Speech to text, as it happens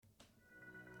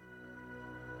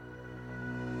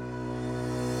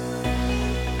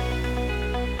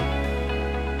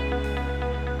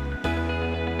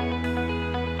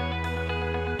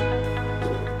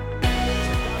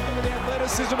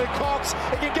criticism of Cox.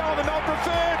 He can go on the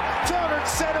non-preferred. 200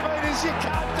 centimetres, you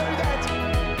can't do that.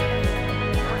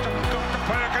 Dr.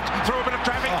 Perkins through a bit of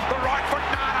traffic. The right foot,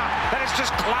 Nana. That is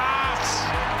just class.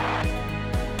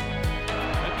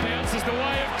 It bounces the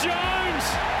way of Jones.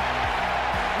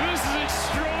 This is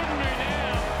extraordinary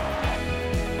now.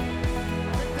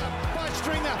 Picked up by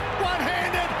Stringer.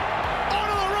 One-handed.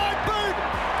 Onto the right boot.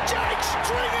 Jake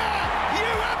Stringer, you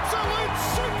absolute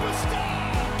superstar.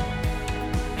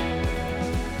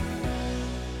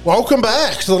 Welcome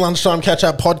back to the Lunchtime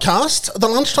Catch-Up Podcast. The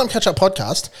Lunchtime Catch-Up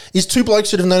Podcast is two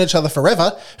blokes that have known each other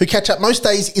forever who catch up most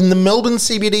days in the Melbourne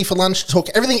CBD for lunch to talk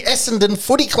everything Essendon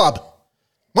Footy Club.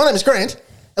 My name is Grant,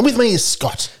 and with me is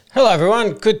Scott. Hello,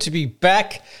 everyone. Good to be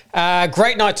back.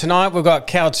 Great night tonight. We've got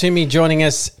Twomey joining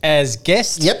us as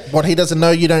guest. Yep, what he doesn't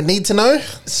know, you don't need to know.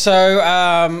 So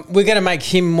we're going to make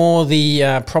him more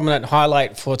the prominent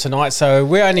highlight for tonight. So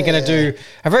we're only going to do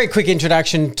a very quick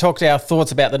introduction, talk to our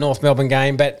thoughts about the North Melbourne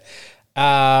game. But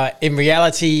in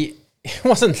reality, it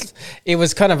wasn't. It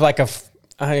was kind of like a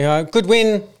good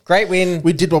win, great win.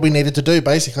 We did what we needed to do,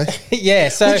 basically. Yeah.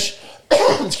 So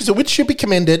which should be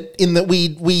commended in that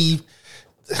we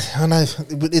I know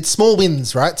it's small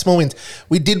wins, right? Small wins.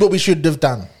 We did what we should have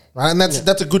done, right? And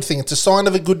that's a good thing. It's a sign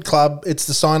of a good club. It's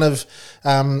the sign of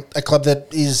a club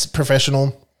that is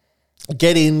professional.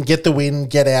 Get in, get the win,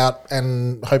 get out,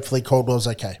 and hopefully Caldwell's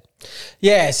okay.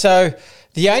 Yeah. So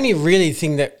the only really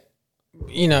thing that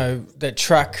that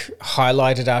Truck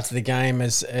highlighted after the game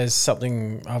as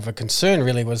something of a concern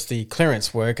really was the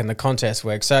clearance work and the contest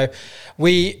work. So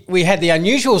we had the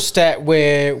unusual stat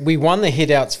where we won the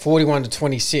hitouts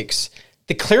 41-26.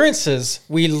 The clearances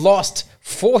we lost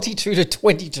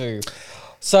 42-22.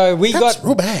 So That's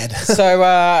real bad. So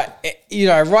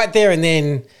right there and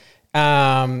then.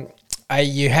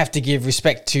 You have to give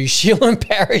respect to Shield and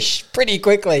Parrish pretty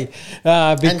quickly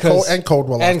because and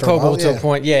Caldwell to a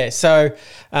point, yeah. So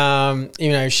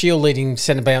Shield leading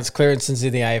centre bounce clearances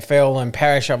in the AFL, and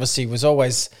Parrish obviously was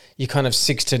always your kind of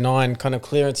 6 to 9 kind of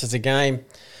clearances a game.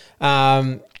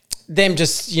 Them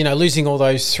just losing all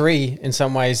those three in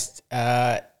some ways,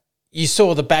 you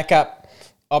saw the backup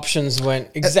options weren't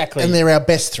exactly, and they're our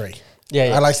best three.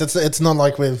 Yeah. It's not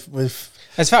like we've.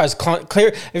 As far as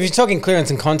clear, if you're talking clearance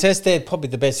and contest, they're probably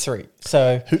the best three.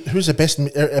 So who's a better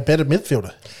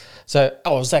midfielder? So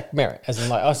Zach Merritt, as in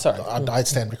sorry, I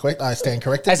stand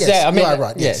corrected. Yes, you are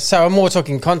right. Yes. So I'm more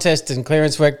talking contest and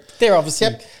clearance work. They're obviously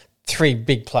three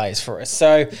big players for us.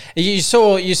 So you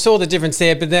saw the difference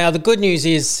there. But now the good news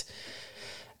is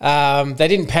they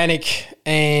didn't panic,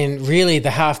 and really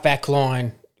the half-back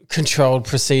line controlled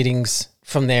proceedings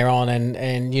from there on,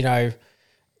 and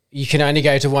you can only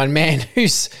go to one man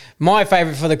who's my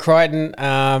favourite for the Crichton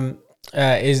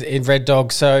is in Red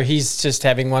Dog. So he's just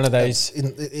having one of those.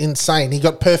 Insane. He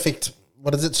got perfect,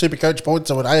 what is it, Supercoach points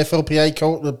or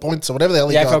AFLPA points or whatever the hell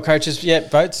he got. The AFL coaches,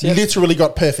 votes. Yeah. Literally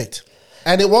got perfect.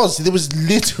 And there was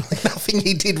literally nothing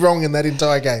he did wrong in that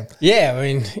entire game. Yeah, I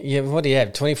mean, what do you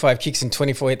have? 25 kicks and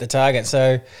 24 hit the target.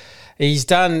 So he's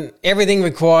done everything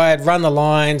required, run the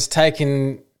lines,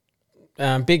 taken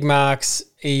big marks.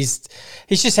 He's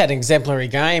just had an exemplary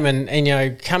game,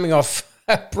 and coming off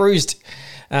a bruised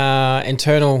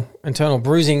internal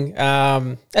bruising.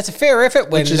 That's a fair effort.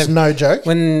 Which is no joke.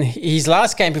 When his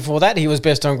last game before that, he was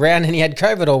best on ground, and he had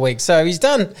COVID all week. So he's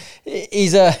done.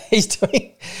 His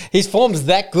form's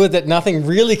that good that nothing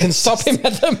really can stop him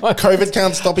at the moment. COVID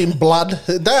can't stop him. Blood.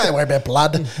 Don't worry about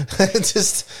blood.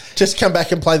 just come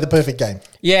back and play the perfect game.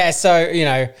 Yeah. So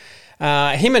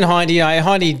him and Hindy.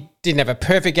 Hindy didn't have a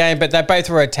perfect game, but they both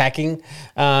were attacking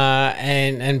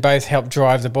and both helped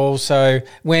drive the ball. So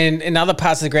when in other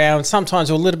parts of the ground,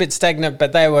 sometimes were a little bit stagnant,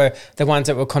 but they were the ones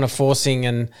that were kind of forcing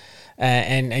and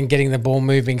getting the ball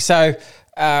moving. So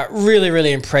really,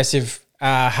 really impressive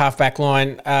half-back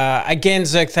line. Again,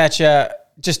 Zerk Thatcher,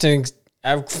 just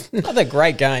another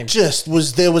great game.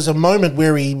 There was a moment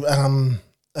where he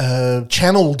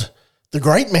channeled the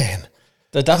great man.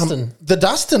 The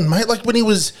Dustin, mate. Like when he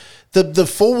was... The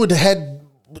forward had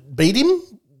beat him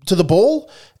to the ball,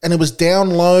 and it was down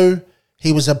low.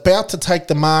 He was about to take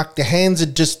the mark. The hands are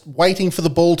just waiting for the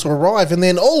ball to arrive, and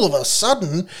then all of a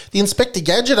sudden, the Inspector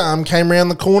Gadget arm came around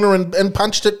the corner and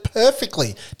punched it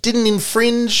perfectly. Didn't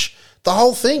infringe the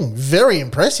whole thing. Very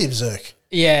impressive, Zerk.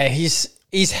 Yeah, he's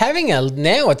having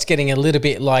now it's getting a little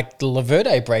bit like the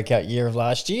Laverde breakout year of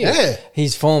last year. Yeah.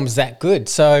 His form's that good.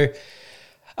 So,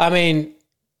 I mean...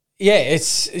 Yeah,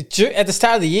 it's at the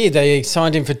start of the year they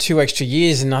signed him for 2 extra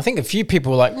years, and I think a few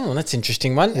people were like, "Oh, that's an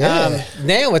interesting one." Yeah.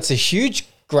 Now it's a huge,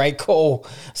 great call.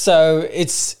 So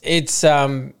it's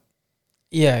to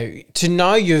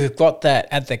know you've got that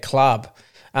at the club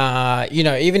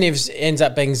Even if it ends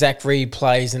up being Zach Reed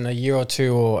plays in a year or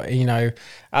two, or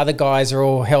other guys are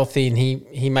all healthy and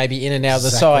he may be in and out of the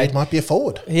Zach side. Reed might be a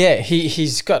forward. Yeah,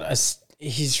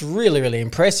 he's really, really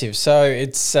impressive. So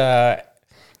it's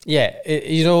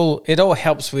it all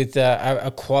helps with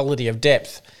a quality of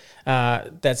depth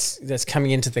that's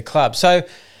coming into the club. So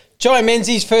Jai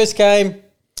Menzies' first game,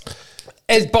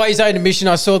 as by his own admission,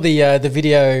 I saw the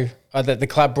video that the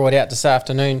club brought out this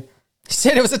afternoon. He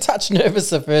said it was a touch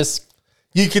nervous at first.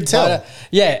 You could tell.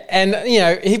 And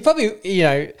he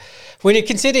probably when you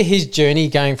consider his journey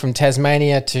going from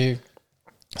Tasmania to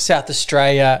South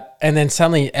Australia, and then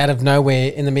suddenly out of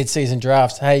nowhere in the mid-season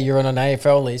draft, hey, you're on an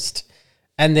AFL list,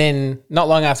 and then not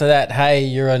long after that, hey,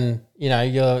 you're on,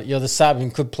 you're the sub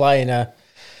and could play in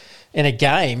a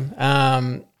game.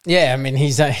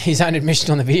 His own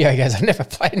admission on the video, he goes, I've never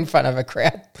played in front of a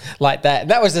crowd like that.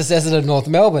 That was just Essendon, North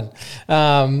Melbourne.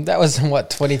 That was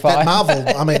 25. At Marvel,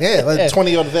 like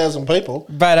 20,000 people.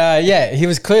 But he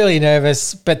was clearly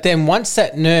nervous. But then once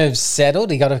that nerve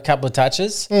settled, he got a couple of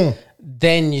touches.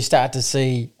 Then you start to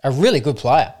see a really good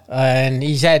player. And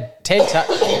he's had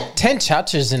 10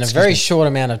 touches in a very short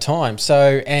amount of time.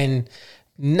 So, and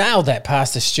nailed that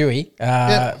pass to Stewie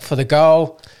for the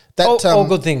goal. All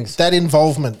good things. That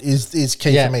involvement is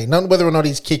key for me. Not whether or not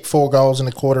he's kicked 4 goals in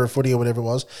a quarter of footy or whatever it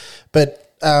was,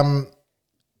 but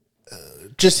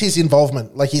just his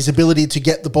involvement, like his ability to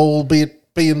get the ball, be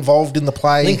involved in the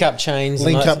play. Link up chains.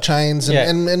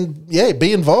 And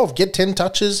be involved. Get 10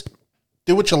 touches.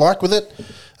 Do what you like with it.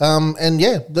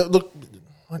 Look,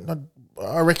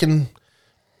 I reckon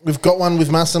we've got one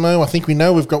with Massimo. I think we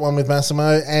know we've got one with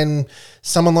Massimo, and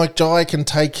someone like Jai can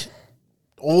take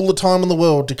all the time in the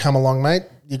world to come along, mate.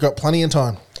 You've got plenty of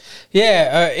time.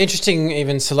 Yeah, interesting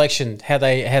even selection, how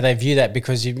they view that,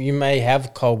 because you may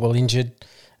have Caldwell injured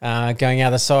going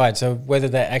out the side. So whether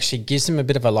that actually gives them a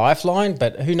bit of a lifeline,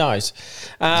 but who knows?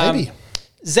 Maybe.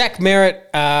 Zach Merritt,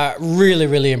 really,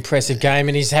 really impressive game,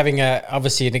 and he's having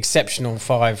obviously an exceptional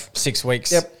 5-6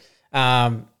 weeks. Yep.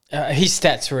 His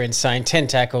stats were insane, 10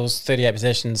 tackles, 38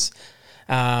 possessions.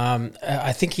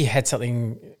 I think he had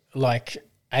something like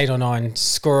 8 or 9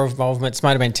 score involvements,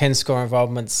 might have been 10 score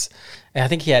involvements. I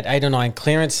think he had 8 or 9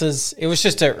 clearances. It was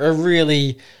just a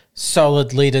really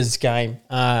solid leaders game.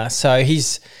 So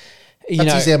he's,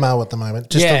 That's his MO at the moment.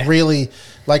 Just a really,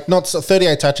 not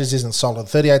 38 touches isn't solid.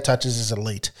 38 touches is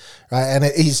elite, right? And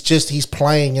he's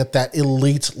playing at that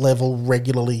elite level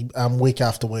regularly, week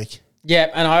after week. Yeah,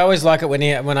 and I always like it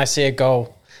when I see a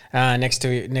goal next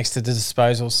to the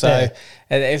disposal. So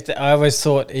I always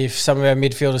thought if some of our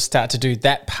midfielders start to do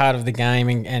that part of the game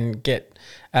and get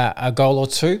a goal or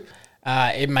two,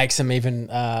 it makes them even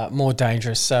more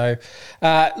dangerous. So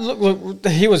look,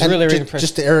 he was really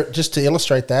impressive. Just to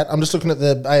illustrate that, I'm just looking at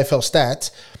the AFL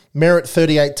stats. Merritt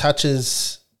 38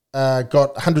 touches,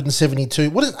 got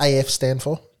 172. What does AF stand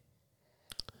for?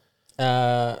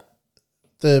 The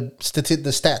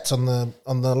stats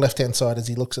on the left hand side as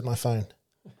he looks at my phone.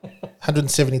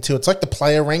 172. It's like the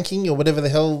player ranking or whatever the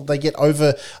hell they get over.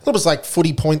 I thought it was like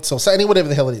footy points or something, whatever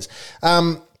the hell it is.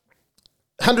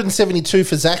 172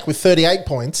 for Zach with 38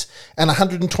 points and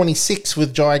 126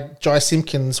 with Jai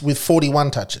Simpkins with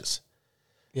 41 touches.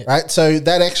 Yeah. Right? So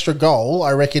that extra goal,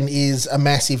 I reckon, is a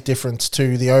massive difference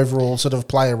to the overall sort of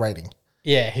player rating.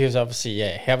 Yeah, he obviously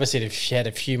had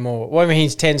a few more. Well, I mean,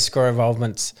 he's 10 score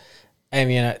involvements.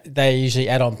 And, they usually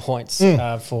add on points so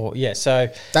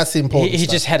that's the important he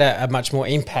stuff. just had a much more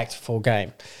impactful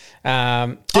game.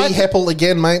 Heppel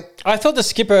again, mate. I thought the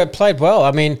skipper played well.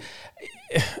 I mean,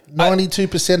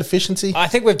 92% efficiency. I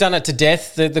think we've done it to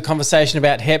death, the conversation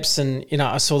about Heps, and,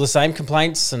 I saw the same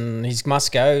complaints and he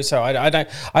must go. So I don't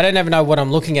ever know what I'm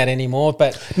looking at anymore.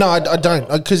 But no, I don't,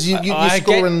 because you're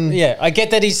scoring. I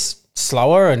get that he's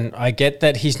slower and I get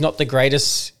that he's not the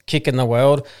greatest kick in the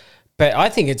world. But I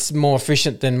think it's more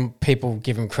efficient than people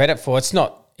give him credit for. It's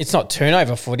not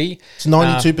turnover footy. It's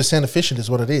 92% efficient is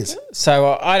what it is.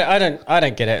 So I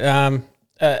don't get it.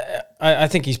 I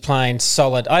think he's playing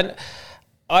solid.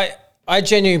 I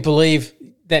genuinely believe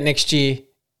that next year,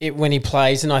 when he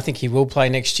plays, and I think he will play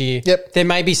next year, there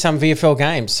may be some VFL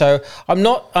games. So I'm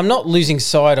not losing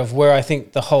sight of where I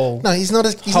think the whole he's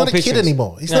not a kid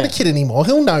anymore. He's not a kid anymore.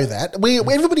 He'll know that.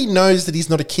 Everybody knows that he's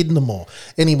not a kid anymore.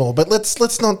 But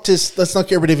let's not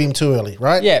get rid of him too early,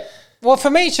 right? Yeah. Well,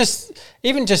 for me, it's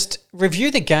just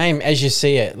review the game as you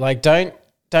see it. Like don't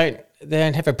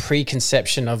have a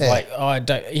preconception of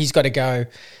he's got to go.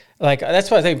 Like, that's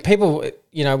why I think people,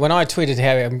 you know, when I tweeted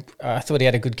how I thought he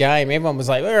had a good game, everyone was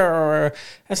like, I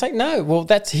was like, no, well,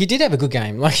 he did have a good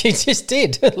game. Like, he just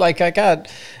did. Like, I can't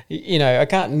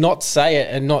not say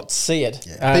it and not see it.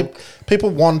 Yeah.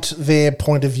 People want their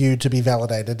point of view to be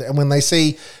validated. And when they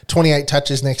see 28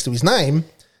 touches next to his name,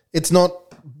 it's not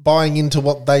buying into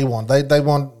what they want. They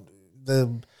want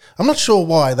I'm not sure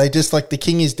why. They just like, the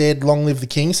king is dead, long live the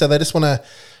king. So they just want to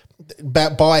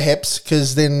buy Heps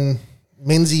because then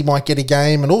Menzie might get a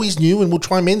game and he's new and we'll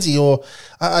try Menzie, or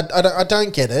I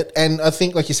don't get it. And I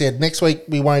think, like you said, next week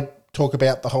we won't talk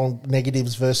about the whole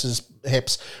negatives versus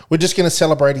Heps. We're just going to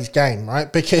celebrate his game,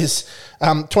 right? Because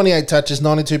 28 touches,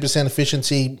 92%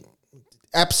 efficiency,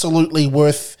 absolutely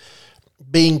worth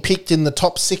being picked in the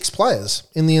top 6 players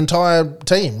in the entire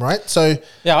team, right? So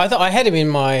yeah, I thought I had him in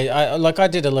my I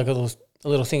did a little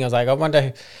thing. I was like, I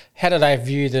wonder how did I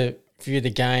view the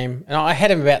game, and I had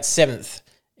him about 7th.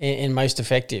 In most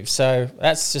effective. So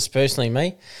that's just personally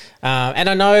me. And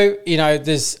I know, you know,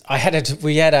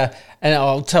 and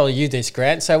I'll tell you this,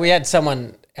 Grant. So we had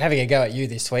someone having a go at you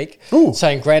this week,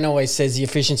 saying Grant always says the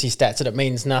efficiency stats and it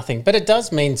means nothing, but it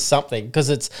does mean something,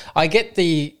 because I get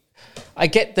the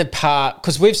part,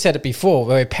 because we've said it before,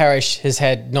 where Parrish has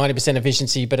had 90%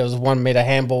 efficiency, but it was 1 metre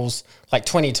handballs like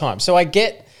 20 times. So I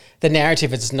get the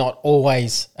narrative, it's not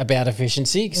always about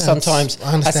efficiency. Yeah, sometimes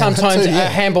a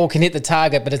handball can hit the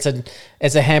target, but it's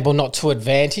a handball not to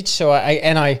advantage. So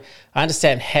I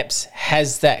understand Heps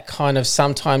has that kind of,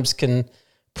 sometimes can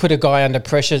put a guy under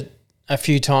pressure a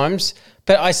few times.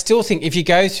 But I still think if you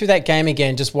go through that game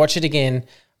again, just watch it again,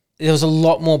 there was a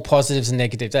lot more positives and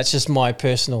negatives. That's just my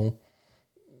personal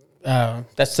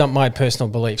that's not my personal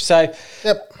belief. So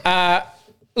yep.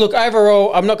 Look,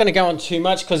 overall, I'm not going to go on too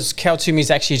much because Twomey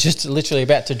is actually just literally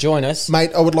about to join us.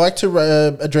 Mate, I would like to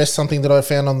address something that I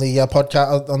found on the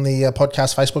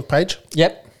podcast Facebook page.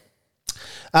 Yep.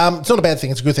 It's not a bad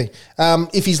thing. It's a good thing.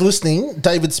 If he's listening,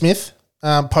 David Smith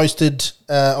posted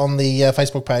on the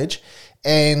Facebook page,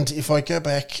 and if I go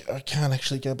back, I can't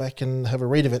actually go back and have a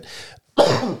read of it.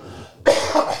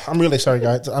 I'm really sorry,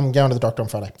 guys. I'm going to the doctor on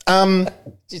Friday.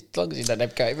 Just as long as you don't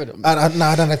have COVID. No,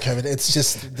 I don't have COVID. It's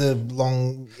just the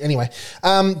long... Anyway.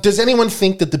 Does anyone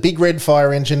think that the big red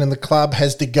fire engine in the club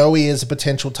has De Goey as a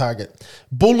potential target?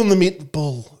 Bull in the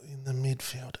midfield.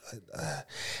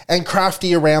 And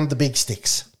Crafty around the big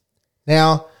sticks.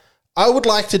 Now, I would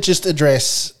like to just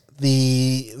address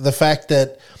the fact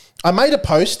that I made a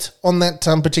post on that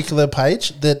particular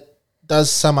page that does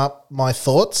sum up my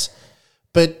thoughts,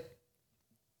 but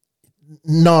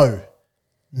no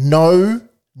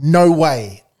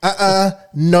way.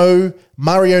 No,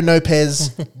 Mario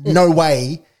Lopez, no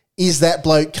way is that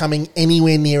bloke coming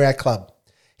anywhere near our club.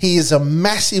 He is a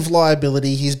massive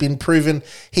liability. He's been proven.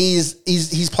 He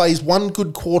plays one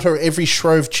good quarter every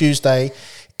Shrove Tuesday.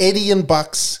 Eddie and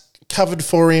Bucks covered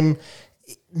for him.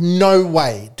 No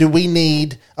way do we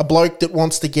need a bloke that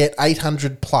wants to get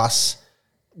 800 plus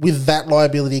with that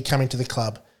liability coming to the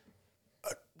club.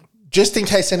 Just in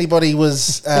case anybody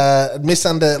was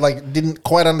didn't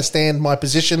quite understand my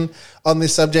position on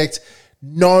this subject.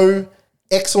 No,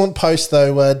 excellent post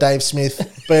though, Dave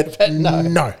Smith, but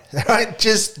no, right?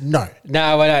 Just no.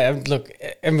 No, look,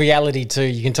 in reality too,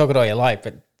 you can talk it all you like,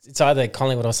 but it's either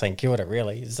Collingwood or St Kilda,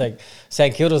 really. It's like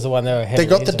St Kilda's the one that were they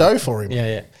got the dough for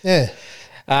him.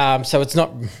 Yeah. So it's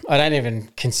not. I don't even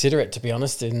consider it, to be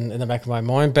honest, in the back of my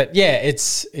mind. But yeah,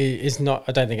 it's not.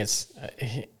 I don't think it's.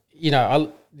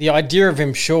 The idea of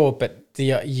him, sure, but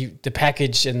the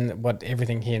package and what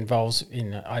everything he involves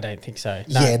in, I don't think so.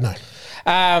 No. Yeah,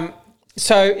 no.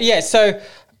 So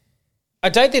I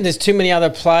don't think there's too many other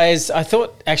players. I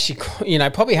thought actually,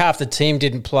 probably half the team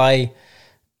didn't play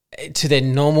to their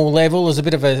normal level. It was a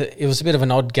bit of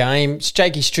an odd game.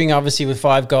 Jakey String, obviously, with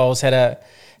 5 goals,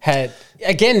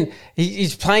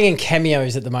 he's playing in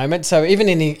cameos at the moment. So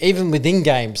even within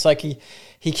games, like he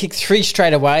kicked 3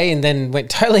 straight away and then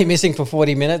went totally missing for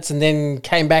 40 minutes and then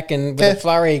came back and with a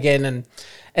flurry again. And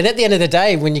at the end of the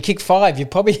day, when you kick 5, you're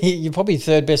probably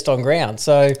third best on ground.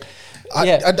 So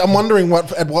I'm wondering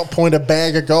at what point a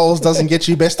bag of goals doesn't get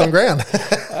you best on ground.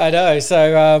 I know.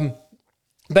 So,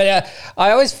 but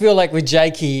I always feel like with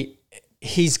Jakey,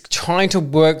 he's trying to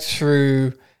work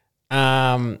through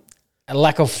a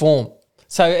lack of form.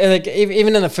 So like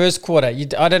even in the first quarter,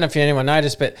 I don't know if anyone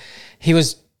noticed, but he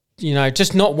was,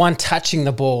 just not one touching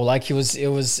the ball. Like it was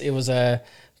a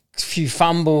few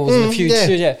fumbles and a few,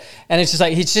 and it's just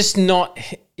like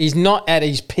he's not at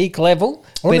his peak level,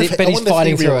 but he's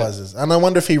fighting through it. And I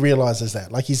wonder if he realizes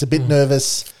that, like he's a bit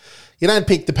nervous. You don't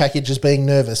pick the package as being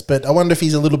nervous, but I wonder if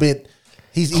he's a little bit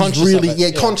He's Conscious really of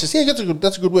it, conscious. Yeah,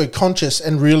 that's a good word. Conscious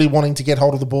and really wanting to get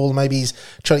hold of the ball. Maybe he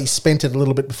spent it a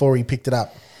little bit before he picked it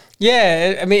up.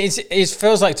 Yeah, I mean, it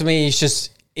feels like to me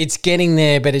it's getting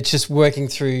there, but it's just working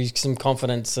through some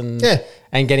confidence and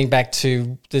getting back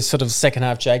to the sort of second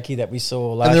half Jakey that we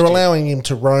saw last year. And they're allowing him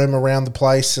to roam around the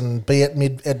place and be at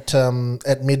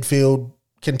midfield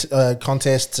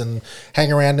contests and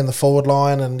hang around in the forward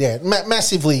line, and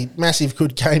massive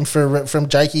good game from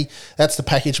Jakey. That's the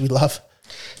package we love.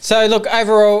 So look,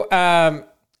 overall,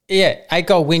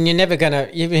 8-goal win. You're never gonna,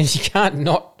 you can't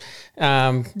not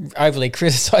overly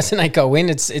criticise an 8-goal win.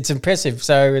 It's impressive.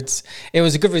 So it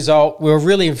was a good result. We were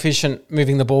really efficient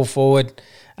moving the ball forward.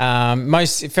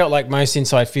 It felt like most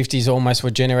inside 50s almost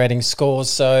were generating scores.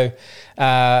 So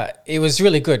it was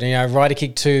really good. You know, Ryder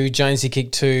kicked 2, Jonesy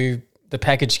kicked 2, the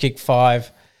package kicked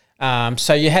 5.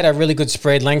 So you had a really good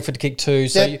spread. Langford kicked 2.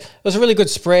 So it was a really good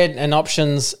spread and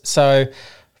options. So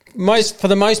for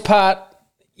the most part,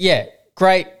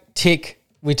 great tick.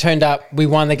 We turned up. We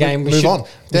won the game. Move on.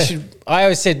 I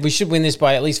always said we should win this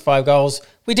by at least 5 goals.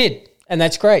 We did, and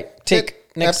that's great. Tick.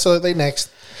 Next. Absolutely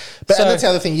next. And that's the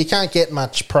other thing. You can't get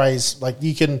much praise. Like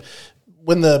you can,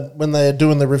 when they're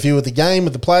doing the review of the game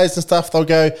with the players and stuff, they'll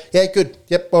go, "Yeah, good.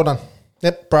 Yep, well done.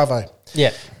 Yep, bravo."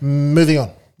 Yeah. Moving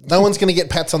on. No one's going to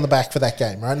get pats on the back for that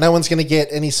game, right? No one's going to get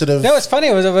any sort of. No, it's funny.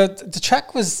 The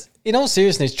track was, in all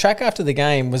seriousness, track after the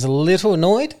game was a little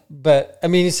annoyed. But I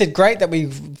mean, he said great that we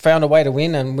found a way to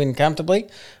win and win comfortably,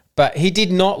 but he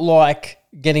did not like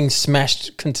getting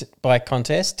smashed by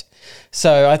contest.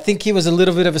 So I think he was a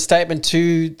little bit of a statement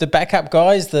to the backup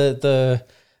guys,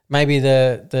 maybe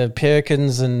the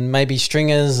Perkins and maybe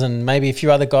Stringers and maybe a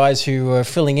few other guys who were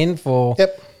filling in for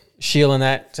Shield and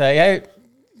that. Say, hey,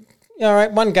 all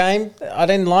right, one game, I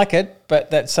didn't like it,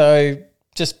 but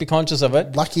just be conscious of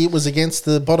it. Lucky it was against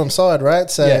the bottom side, right?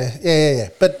 So yeah.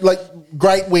 But like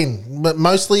great win, but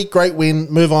mostly great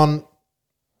win. Move on.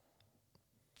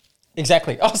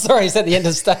 Exactly. Oh, sorry, is that the end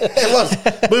of stuff? It was.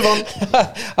 Move on.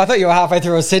 I thought you were halfway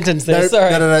through a sentence there. Nope,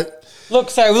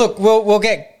 sorry. No. Look, we'll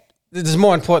get. There's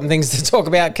more important things to talk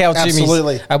about. Cal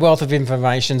Twomey's a wealth of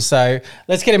information, so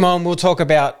let's get him on. We'll talk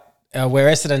about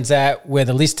where Essendon's at, where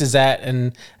the list is at,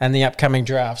 and the upcoming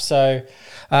draft. So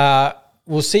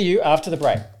we'll see you after the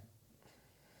break.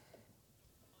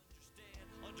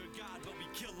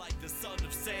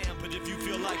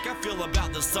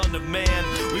 About the Son of Man,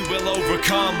 we will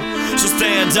overcome. So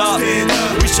stand up.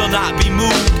 We shall not be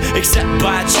moved, except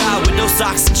by a child with no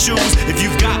socks and shoes. If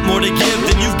you've got more to give,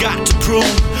 then you've got to prove.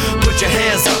 Put your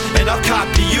hands up, and I'll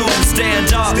copy you.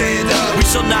 Stand up. We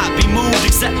shall not be moved,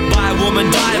 except by a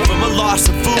woman dying from a loss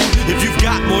of food. If you've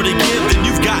got more to give, then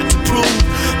you've got to prove.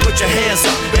 Put your hands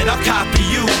up, and I'll copy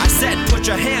you. I said, put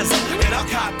your hands up, and I'll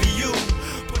copy you.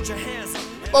 Put your hands up.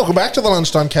 Welcome back to the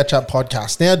Lunchtime Catch-Up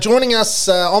Podcast. Now, joining us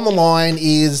on the line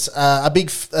is a big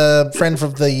friend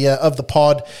of the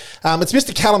pod. It's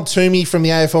Mr. Callum Twomey from the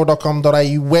AFL.com.au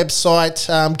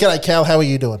website. G'day, Cal. How are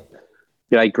you doing?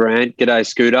 G'day, Grant. G'day,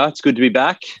 Scooter. It's good to be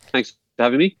back. Thanks for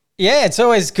having me. Yeah, it's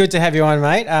always good to have you on,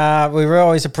 mate. We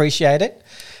always appreciate it.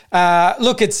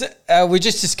 Look, we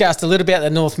just discussed a little bit the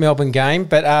North Melbourne game,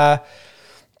 but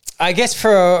I guess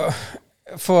for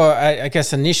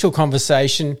initial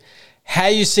conversation, how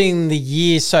are you seeing the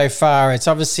year so far? It's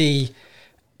obviously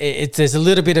there's a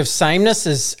little bit of sameness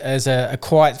as a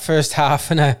quiet first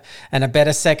half and a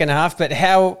better second half. But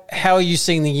how are you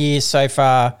seeing the year so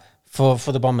far for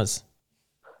the Bombers?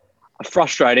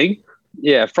 Frustrating,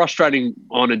 frustrating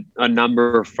on a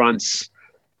number of fronts.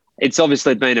 It's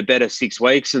obviously been a better 6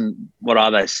 weeks, and what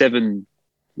are they?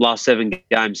 Last 7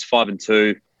 games,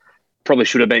 5-2. Probably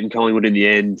should have beaten Collingwood in the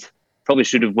end. Probably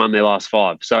should have won their last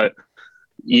 5. So.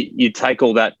 You take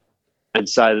all that and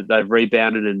say that they've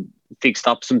rebounded and fixed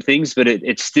up some things, but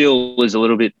it still is a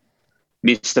little bit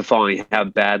mystifying how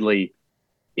badly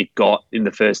it got in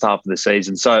the first half of the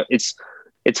season. So it's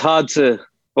hard to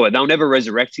 – they'll never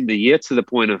resurrecting the year to the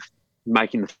point of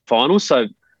making the finals. So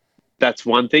that's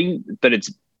one thing, but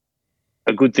it's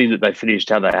a good thing that they finished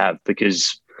how they have,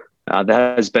 because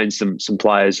there has been some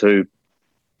players who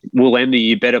will end the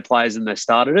year better players than they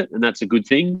started it, and that's a good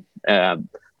thing.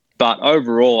 But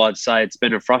overall, I'd say it's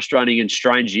been a frustrating and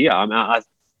strange year.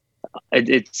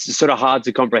 It's sort of hard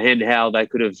to comprehend how they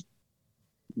could have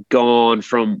gone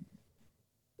from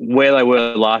where they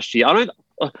were last year.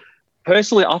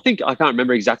 Personally, I can't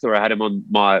remember exactly where I had him on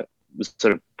my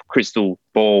sort of crystal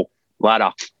ball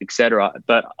ladder, etc.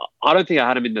 But I don't think I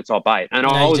had him in the top 8. And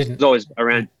I was always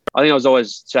around. I think I was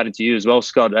always chatting to you as well,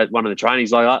 Scott, at one of the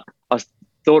trainings. Like I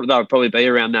thought they would probably be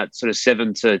around that sort of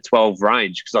 7 to 12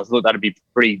 range, because I thought that'd be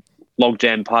pretty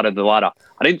logjam part of the ladder.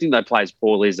 I didn't think they play as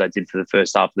poorly as they did for the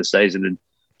first half of the season and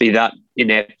be that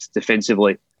inept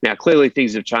defensively. Now, clearly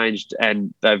things have changed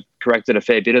and they've corrected a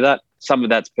fair bit of that. Some of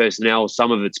that's personnel,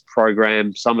 some of it's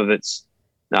program, some of it's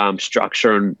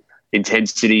structure and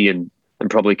intensity and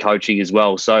probably coaching as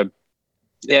well. So,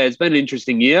 yeah, it's been an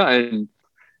interesting year and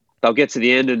they'll get to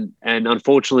the end and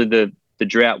unfortunately the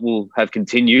drought will have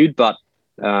continued, but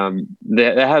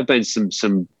there have been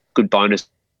some good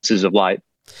bonuses of late.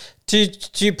 Do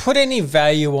you put any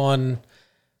value on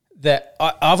that?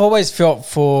 I've always felt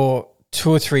for 2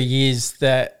 or 3 years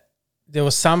that there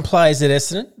were some players at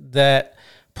Essendon that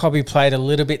probably played a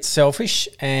little bit selfish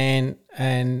and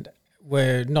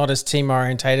were not as team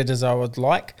orientated as I would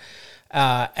like.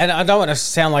 And I don't want to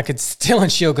sound like it's still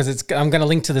and shield because I'm going to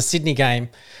link to the Sydney game.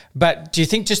 But do you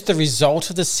think just the result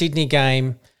of the Sydney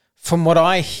game, from what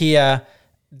I hear,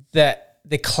 that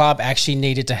the club actually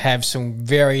needed to have some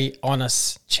very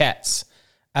honest chats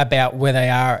about where they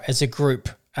are as a group?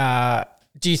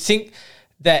 Do you think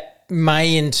that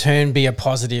may in turn be a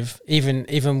positive,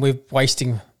 even with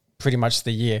wasting pretty much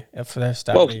the year for the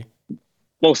start of the year?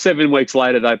 Well, 7 weeks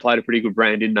later, they played a pretty good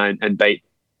brand, didn't they, and beat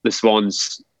the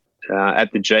Swans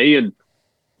at the G, and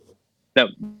that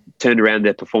turned around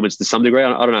their performance to some degree. I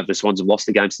don't know if the Swans have lost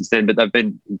the game since then, but they've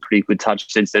been in pretty good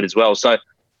touch since then as well. So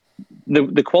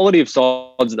the quality of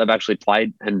sides that they've actually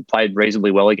played and played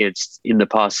reasonably well against in the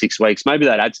past 6 weeks, maybe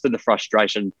that adds to the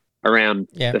frustration around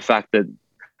the fact that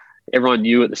everyone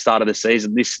knew at the start of the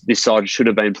season this side should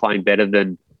have been playing better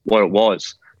than what it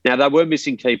was. Now, they were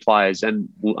missing key players, and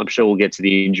I'm sure we'll get to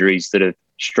the injuries that have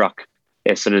struck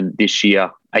Essendon this year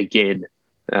again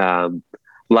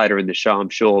later in the show, I'm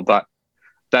sure. But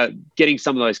getting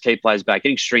some of those key players back,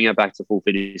 getting Stringer back to full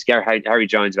fitness, Harry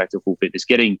Jones back to full fitness,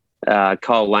 getting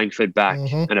Kyle Langford back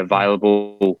and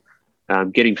available,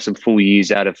 getting some full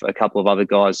years out of a couple of other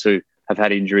guys who have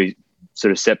had injury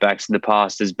sort of setbacks in the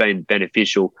past has been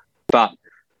beneficial. But,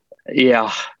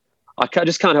 yeah, I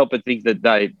just can't help but think that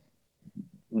they,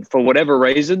 for whatever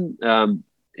reason,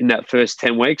 in that first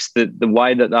 10 weeks, the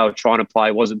way that they were trying to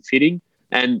play wasn't fitting.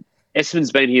 And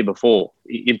Essendon's been here before,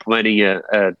 implementing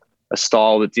a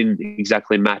style that didn't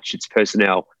exactly match its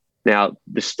personnel. Now,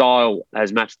 the style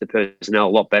has matched the personnel a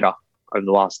lot better over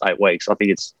the last 8 weeks. I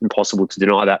think it's impossible to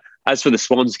deny that. As for the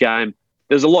Swans game,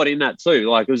 there's a lot in that too.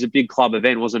 Like, it was a big club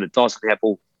event, wasn't it? Dyson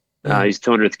Heppel, his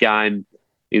 200th game.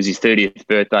 It was his 30th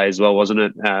birthday as well, wasn't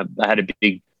it? They had a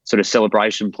big sort of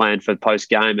celebration planned for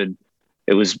post-game, and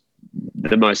it was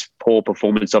the most poor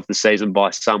performance of the season by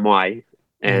some way,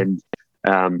 and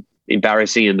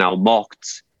embarrassing, and they were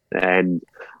mocked and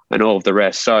all of the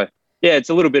rest. So, yeah, it's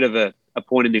a little bit of a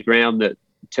point in the ground that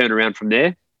turn around from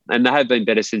there, and they have been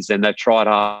better since then. They've tried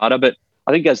harder, but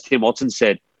I think, as Tim Watson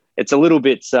said, it's a little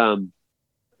bit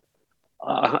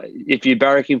if you're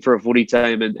barracking for a footy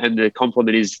team and the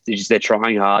compliment is they're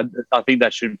trying hard, I think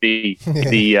that should be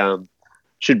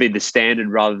the standard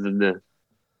rather than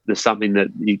the something that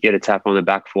you get a tap on the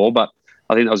back for. But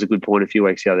I think that was a good point a few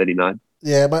weeks ago that he made.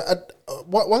 Yeah, but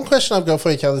one question I've got for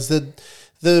you, Cal, is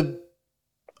that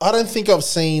I don't think I've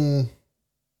seen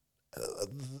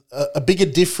a bigger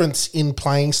difference in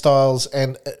playing styles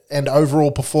and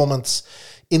overall performance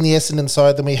in the Essendon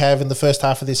side than we have in the first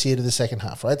half of this year to the second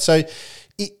half, right? So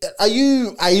are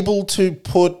you able to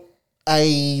put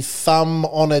a thumb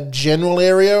on a general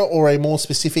area or a more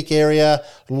specific area,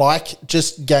 like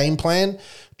just game plan?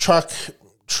 Truck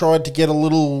tried to get a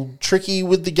little tricky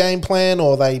with the game plan,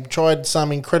 or they tried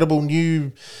some incredible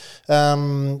new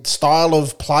style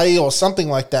of play or something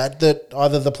like that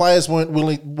either the players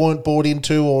weren't bought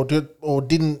into or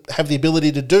didn't have the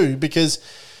ability to do, because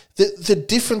the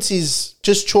difference is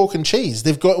just chalk and cheese.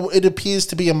 It appears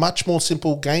to be a much more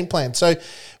simple game plan. So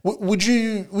would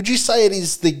you say it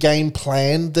is the game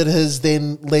plan that has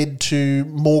then led to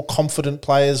more confident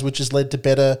players, which has led to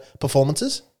better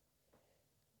performances?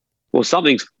 Well,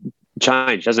 something's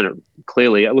changed, hasn't it?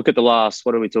 Clearly. Look at the last,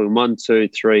 what are we talking? 1, 2,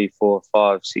 3, 4,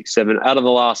 5, 6, 7. Out of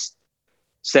the last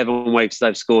 7 weeks,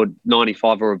 they've scored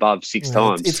 95 or above 6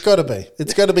 times. It's got to be.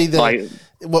 It's got to be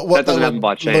what that doesn't happen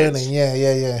by chance. Learning.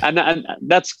 Yeah. And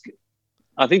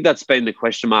I think that's been the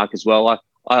question mark as well.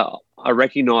 I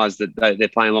recognise that they're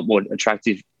playing a lot more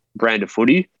attractive brand of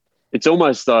footy. It's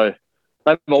almost though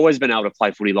they've always been able to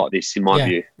play footy like this, in my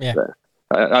view. Yeah.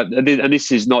 And this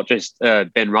is not just a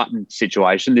Ben Rutten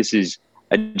situation. This is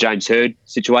a James Hird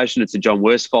situation. It's a John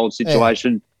Worsfold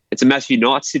situation. Yeah. It's a Matthew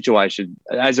Knight situation.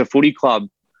 As a footy club,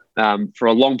 for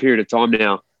a long period of time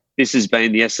now, this has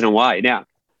been the Essendon way. Now,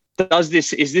 is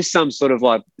this some sort of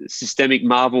like systemic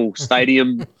Marvel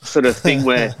Stadium sort of thing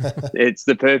where it's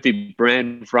the perfect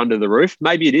brand for under the roof?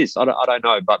 Maybe it is. I don't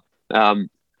know. But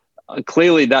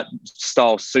Clearly that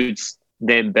style suits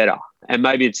them better. And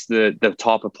maybe it's the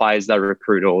type of players they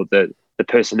recruit, or the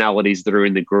personalities that are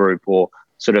in the group, or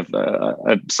sort of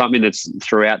something that's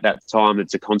throughout that time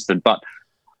that's a constant. But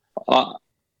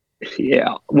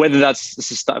whether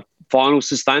that's final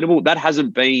sustainable, that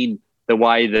hasn't been the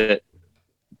way that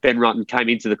Ben Rutten came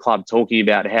into the club talking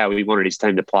about how he wanted his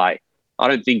team to play. I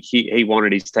don't think he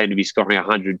wanted his team to be scoring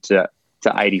 100 to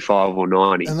 85 or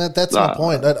 90. And that's my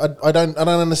point. I don't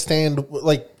understand.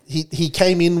 Like he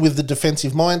came in with the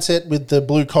defensive mindset, with the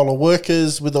blue collar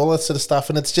workers, with all that sort of stuff,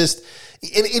 and it's just,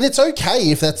 and it's okay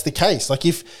if that's the case. Like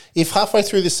if halfway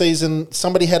through the season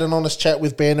somebody had an honest chat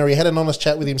with Ben, or he had an honest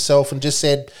chat with himself and just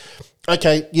said,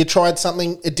 okay, you tried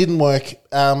something, it didn't work,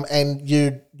 and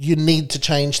you need to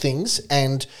change things,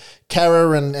 and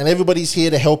Kara and everybody's here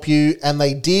to help you, and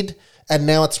they did, and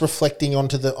now it's reflecting on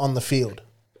the field.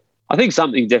 I think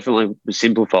something definitely was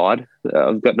simplified.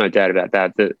 I've got no doubt about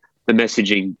that. The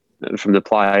messaging from the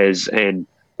players and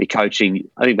the coaching,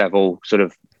 I think they've all sort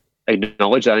of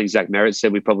acknowledged. I think Zach Merritt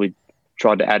said we probably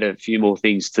tried to add a few more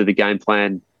things to the game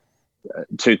plan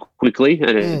too quickly,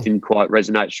 and it didn't quite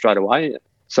resonate straight away.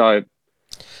 So,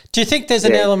 do you think there's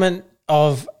an element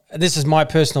of, this is my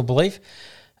personal belief,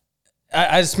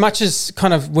 as much as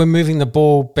kind of we're moving the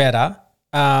ball better,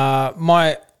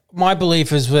 my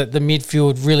belief is that the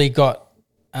midfield really got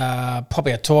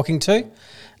probably a talking to,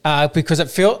 because it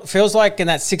feels like in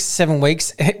that 6 or 7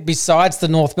 weeks, besides the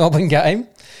North Melbourne game,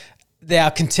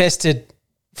 our contested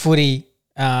footy,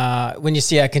 when you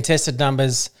see our contested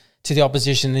numbers to the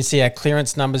opposition, you see our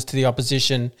clearance numbers to the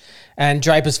opposition, and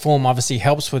Draper's form obviously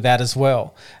helps with that as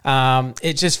well.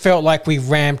 It just felt like we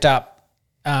ramped up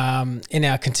in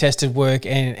our contested work,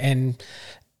 and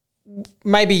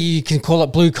maybe you can call it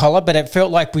blue collar, but it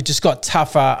felt like we just got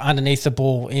tougher underneath the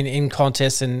ball in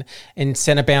contests and in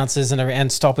centre bounces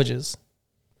and stoppages.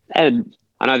 And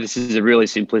I know this is a really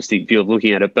simplistic view of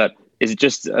looking at it, but is it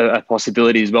just a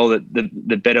possibility as well that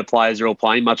the better players are all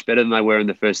playing much better than they were in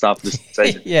the first half of the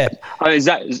season? Yeah. I mean,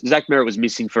 Zach Merritt was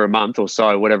missing for a month or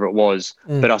so, whatever it was,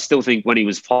 but I still think when he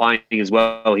was playing as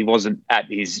well, he wasn't at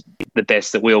the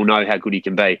best that we all know how good he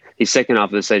can be. His second half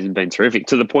of the season has been terrific,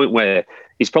 to the point where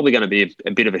he's probably going to be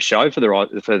a bit of a show for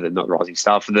the not rising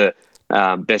star, for the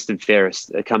best and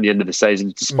fairest come the end of the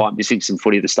season, despite missing some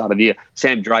footy at the start of the year.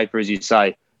 Sam Draper, as you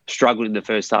say, struggled in the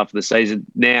first half of the season.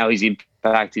 Now his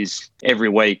impact is every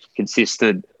week,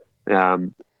 consistent,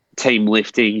 team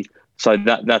lifting. So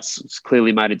that's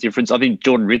clearly made a difference. I think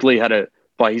Jordan Ridley had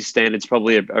by his standards,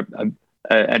 probably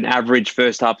an average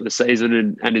first half of the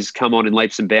season, and has come on in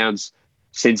leaps and bounds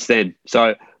since then.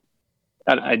 So,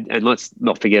 and let's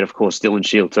not forget, of course, Dylan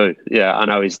Shield too. Yeah, I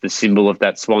know he's the symbol of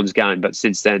that Swans game, but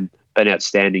since then been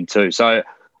outstanding too. So,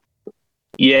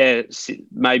 yeah,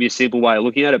 maybe a simple way of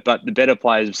looking at it, but the better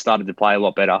players have started to play a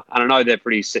lot better. And I know they're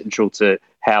pretty central to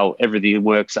how everything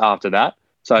works after that.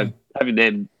 So having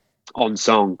them on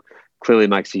song clearly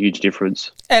makes a huge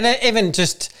difference. And even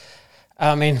just,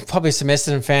 I mean, probably some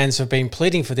Essendon fans have been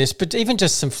pleading for this, but even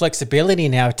just some flexibility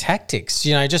in our tactics,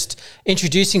 just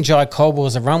introducing Jai Caldwell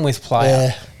as a run-with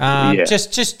player,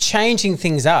 just changing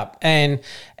things up. And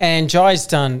Jai's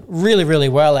done really, really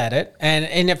well at it.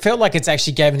 And it felt like it's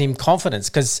actually given him confidence,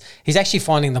 because he's actually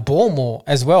finding the ball more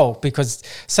as well.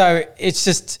 So it's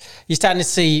just, you're starting to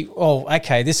see,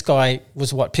 okay, this guy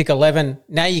was pick 11.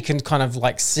 Now you can kind of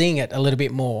like seeing it a little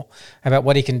bit more about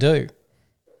what he can do.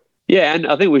 Yeah, and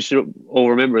I think we should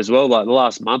all remember as well, like the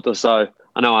last month or so,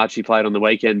 I know Archie played on the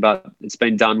weekend, but it's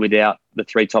been done without the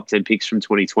 3 top 10 picks from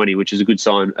 2020, which is a good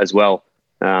sign as well.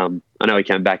 I know he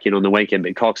came back in on the weekend,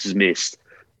 but Cox has missed.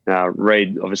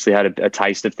 Reid obviously had a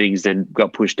taste of things, then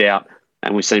got pushed out,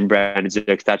 and we've seen Brandon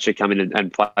Zerk-Thatcher come in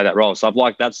and play that role. So I've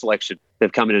liked that selection.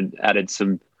 They've come in and added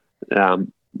some,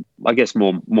 I guess,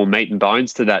 more meat and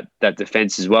bones to that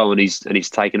defence as well, and he's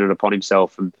taken it upon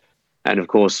himself. And of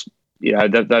course,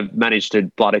 they've managed to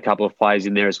blood a couple of players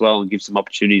in there as well and give some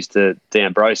opportunities to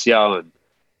D'Ambrosio, and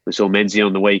we saw Menzies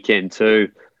on the weekend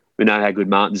too. We know how good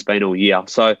Martin's been all year.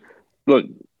 So, look,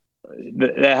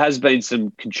 there has been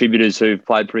some contributors who've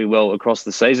played pretty well across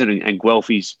the season, and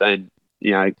Guelphy's been,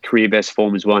 career best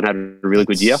form as well and had a really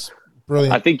good year.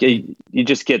 Brilliant. I think you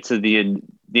just get to the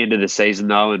end of the season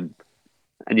though, and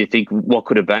you think, what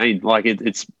could have been? Like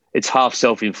it's half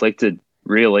self-inflicted,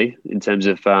 really, in terms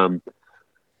of.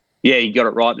 You got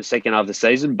it right the second half of the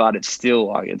season, but it's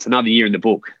still it's another year in the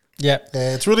book. Yeah,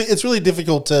 it's really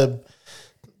difficult to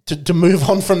move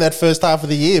on from that first half of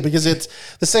the year, because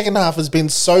the second half has been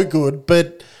so good.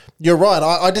 But you're right,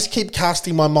 I just keep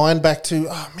casting my mind back to,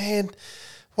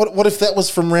 What if that was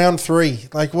from round 3?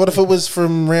 Like, what if it was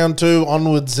from round 2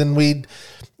 onwards and we've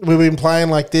been playing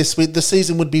like this? The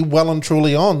season would be well and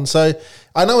truly on. So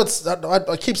I know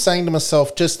I keep saying to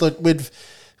myself, just look, we've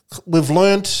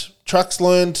learnt, Truck's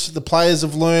learnt, the players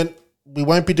have learnt. We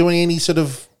won't be doing any sort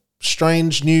of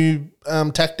strange new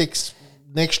tactics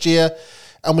next year,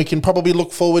 and we can probably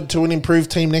look forward to an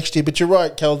improved team next year. But you're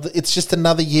right, Kel, it's just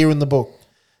another year in the book.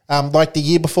 Like the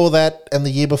year before that and the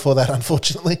year before that,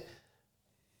 unfortunately.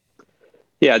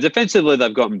 Yeah, defensively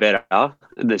they've gotten better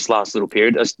in this last little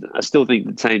period. I still think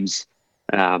the teams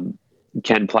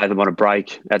can play them on a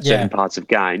break at certain parts of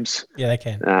games. Yeah, they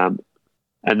can.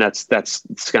 And that's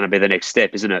going to be the next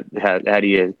step, isn't it? How do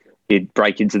you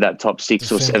break into that top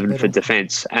 6 or 7 for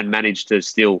defence and manage to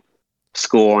still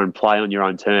score and play on your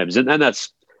own terms? And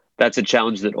that's a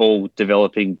challenge that all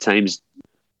developing teams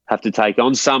have to take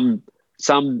on.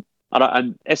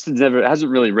 And Essendon hasn't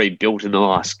really rebuilt in the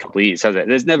last couple of years, has it?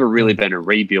 There's never really been a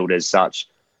rebuild as such.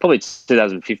 Probably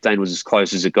 2015 was as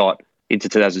close as it got into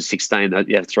 2016.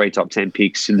 You had 3 top 10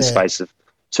 picks in the space of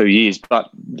 2 years, but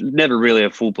never really a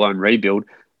full-blown rebuild.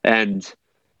 And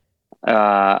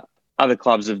other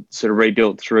clubs have sort of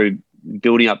rebuilt through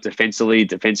building up defensively,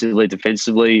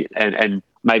 and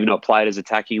maybe not played as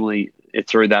attackingly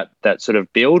through that sort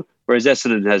of build, whereas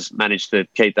Essendon has managed to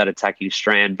keep that attacking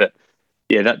strand. But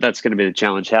yeah, that's going to be the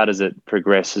challenge. How does it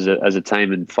progress as a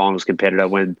team and finals competitor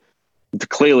when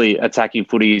clearly attacking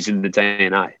footy is in the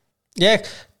DNA? Yeah,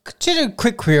 just a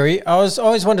quick query. I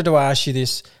always wanted to ask you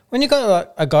this. When you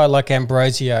got a guy like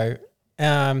Ambrosio,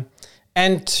 and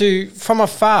from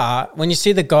afar, when you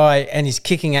see the guy and his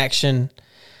kicking action,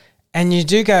 and you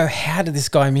do go, how did this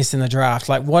guy miss in the draft?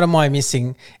 Like, what am I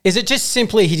missing? Is it just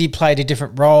simply he played a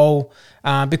different role?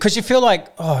 Because you feel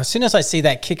like, as soon as I see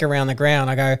that kick around the ground,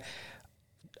 I go,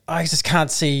 I just can't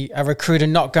see a recruiter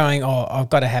not going, I've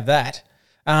got to have that.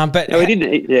 But no, he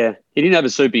didn't have a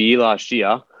super year last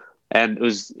year, and it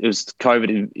was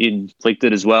COVID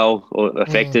inflicted as well, or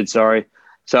affected. Sorry.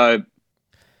 So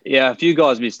yeah, a few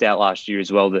guys missed out last year as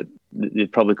well that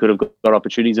probably could have got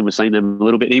opportunities, and we're seeing them a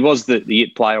little bit. He was the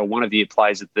it player, or one of the it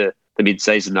players at the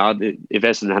mid-season. If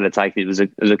Essendon had to take it,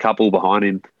 there's a couple behind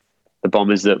him, the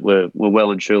Bombers, that were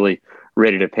well and truly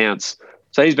ready to pounce.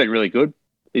 So he's been really good.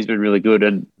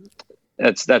 And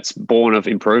that's born of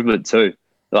improvement too.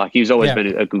 Like, he's always been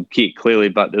a good kick, clearly,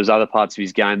 but there's other parts of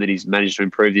his game that he's managed to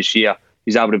improve this year.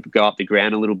 He's able to go up the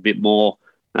ground a little bit more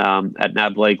at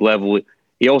NAB League level.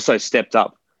 He also stepped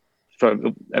up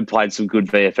and played some good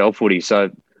VFL footy.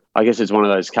 So I guess it's one of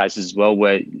those cases as well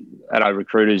where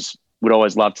recruiters would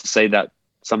always love to see that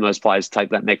some of those players take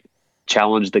that next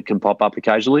challenge that can pop up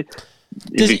occasionally.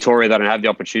 In Victoria, they don't have the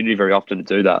opportunity very often to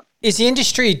do that. Is the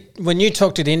industry, when you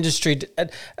talk to the industry,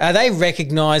 are they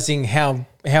recognising how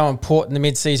important the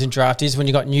mid-season draft is when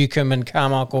you got Newcomb and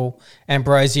Carmichael,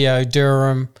 Ambrosio,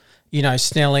 Durham,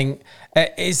 Snelling?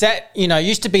 Is that,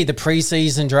 used to be the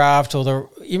pre-season draft or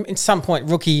at some point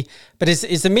rookie, but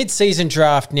is the mid-season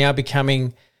draft now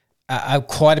becoming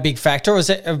quite a big factor, or is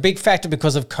it a big factor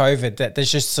because of COVID that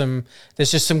there's just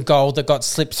some gold that got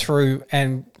slipped through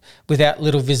and without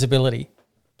little visibility?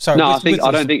 So no,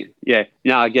 I don't think.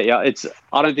 I get you.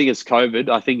 I don't think it's COVID.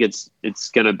 I think it's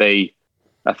going to be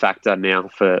a factor now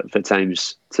for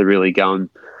teams to really go and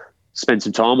spend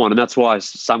some time on, and that's why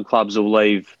some clubs will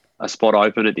leave a spot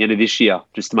open at the end of this year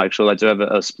just to make sure they do have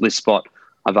a split spot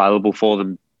available for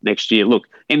them next year. Look,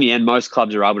 in the end, most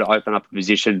clubs are able to open up a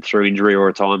position through injury or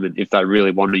retirement if they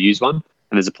really want to use one, and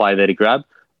there's a player there to grab.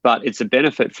 But it's a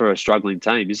benefit for a struggling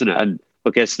team, isn't it? And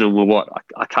look, Essendon were what?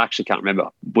 I actually can't remember.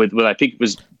 Were they picked,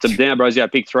 was Ambrosio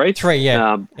pick 3? 3,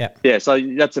 yeah. Yeah, so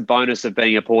that's a bonus of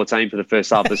being a poor team for the first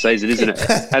half of the season, isn't it?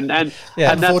 And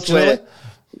unfortunately.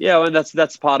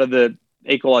 That's part of the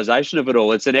equalisation of it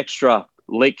all. It's an extra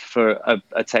leak for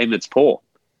a team that's poor,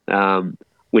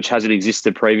 which hasn't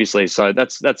existed previously. So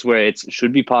that's where it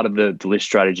should be part of the list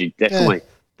strategy, definitely,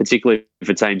 particularly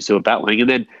for teams who are battling. And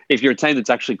then if you're a team that's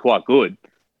actually quite good,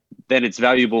 then it's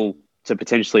valuable to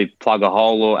potentially plug a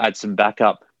hole or add some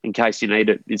backup in case you need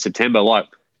it in September. Like,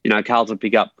 Carlton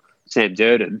pick up Sam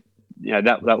Durden.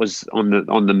 That was on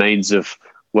the means of,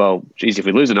 well, geez, if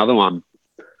we lose another one,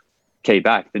 key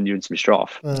back, then you're in some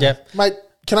strife. Yeah, mate.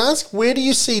 Can I ask, where do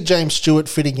you see James Stewart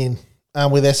fitting in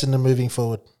with Essendon moving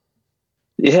forward?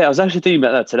 Yeah, I was actually thinking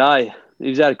about that today. He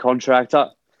was out of contract.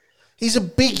 He's a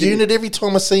big unit. Every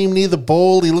time I see him near the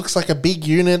ball, he looks like a big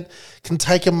unit, can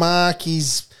take a mark.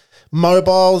 He's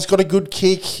mobile. He's got a good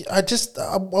kick. I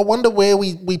wonder where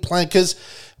we play, because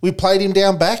we played him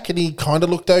down back and he kind of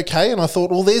looked okay. And I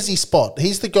thought, well, there's his spot.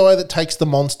 He's the guy that takes the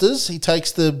monsters. He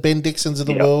takes the Ben Dixons of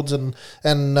the worlds and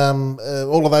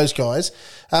all of those guys.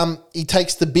 He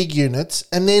takes the big units.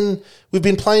 And then we've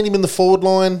been playing him in the forward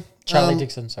line. Charlie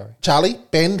Dixon, sorry. Charlie,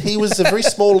 Ben. He was a very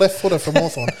small left footer from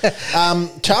Hawthorn.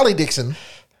 Charlie Dixon.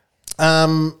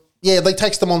 Yeah, they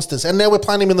takes the monsters. And now we're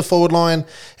playing him in the forward line.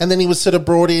 And then he was sort of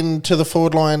brought in to the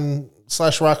forward line /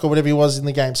 ruck or whatever he was in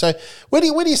the game. So where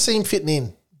do you see him fitting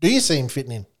in? Do you see him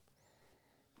fitting in?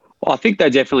 Well, I think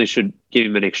they definitely should give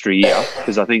him an extra year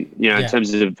because I think, in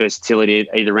terms of versatility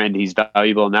at either end, he's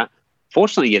valuable in that.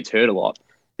 Fortunately, he gets hurt a lot.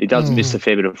 He does miss a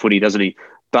fair bit of footy, doesn't he?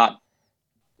 But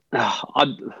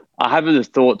I haven't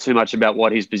thought too much about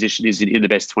what his position is in the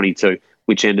best 22,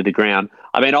 which end of the ground.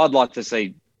 I mean, I'd like to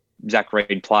see Zach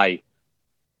Reid play,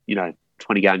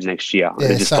 20 games next year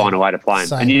and just find a way to play him.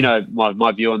 Same. And,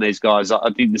 my view on these guys,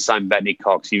 I think the same about Nick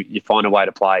Cox. You find a way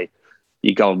to play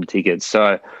your golden tickets.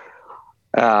 So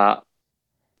not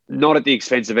at the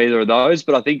expense of either of those,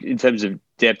 but I think in terms of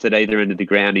depth at either end of the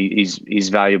ground, he's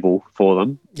valuable for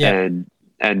them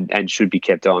and should be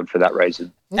kept on for that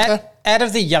reason. Okay. Out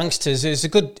of the youngsters, it's a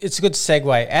good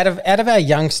segue. Out of our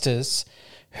youngsters,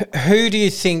 who do you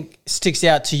think sticks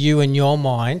out to you in your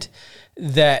mind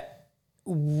that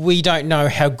we don't know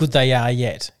how good they are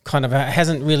yet? Kind of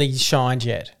hasn't really shined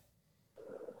yet.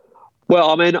 Well,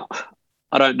 I mean,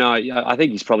 I don't know. I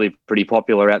think he's probably pretty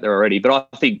popular out there already, but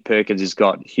I think Perkins has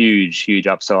got huge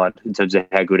upside in terms of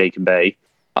how good he can be.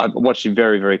 I've watched him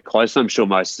very, very close. I'm sure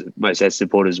most Ed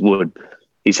supporters would.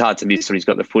 He's hard to miss when he's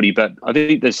got the footy, but I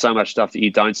think there's so much stuff that you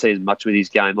don't see as much with his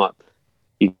game. Like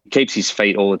he keeps his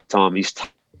feet all the time. He's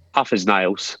tough as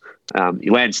nails. He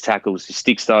lands tackles. He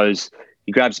sticks those.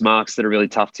 He grabs marks that are really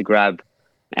tough to grab.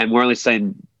 And we're only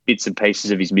seeing bits and pieces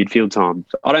of his midfield time.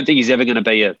 So I don't think he's ever going to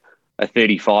be a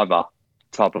 35er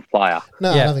type of player.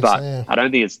 No, I don't think so, yeah. I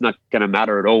don't think it's not going to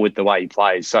matter at all with the way he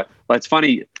plays. So it's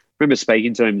funny. I remember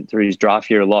speaking to him through his draft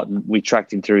year a lot, and we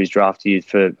tracked him through his draft year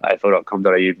for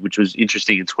AFL.com.au, which was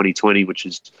interesting in 2020, which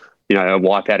is, a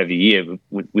wipeout of a year.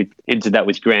 We entered that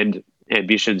with grand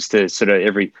ambitions to sort of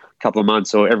every couple of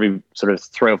months or every sort of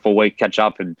 3 or 4 week catch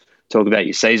up and talk about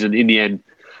your season. In the end,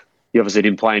 he obviously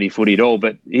didn't play any footy at all,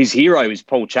 but his hero is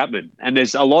Paul Chapman. And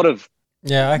there's a lot of...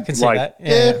 Yeah, I can see that.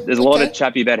 Yeah. There's a lot of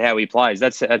chappy about how he plays.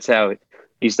 That's how he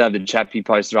used to have the chappy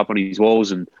poster up on his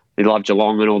walls, and he loved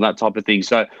Geelong and all that type of thing.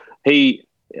 So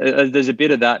there's a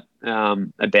bit of that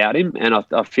about him, and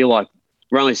I feel like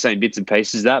we're only seeing bits and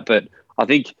pieces of that, but I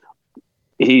think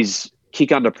his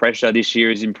kick under pressure this year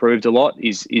has improved a lot.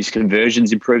 His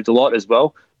conversions improved a lot as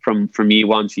well from year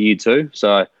 1 to year 2.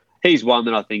 So he's one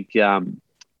that I think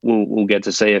we'll get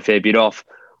to see a fair bit off.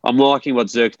 I'm liking what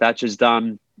Zerk Thatcher's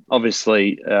done.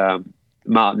 Obviously,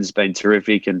 Martin's been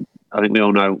terrific, and I think we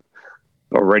all know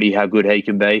already how good he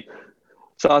can be.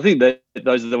 So I think that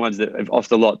those are the ones that have off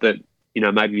the lot that,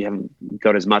 maybe haven't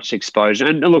got as much exposure.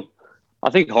 And look,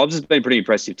 I think Hobbs has been pretty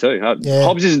impressive too.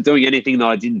 Hobbs isn't doing anything that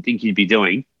I didn't think he'd be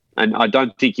doing, and I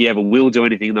don't think he ever will do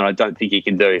anything that I don't think he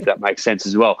can do, if that makes sense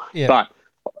as well. Yeah. But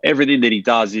everything that he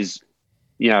does is,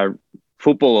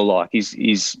 footballer-like.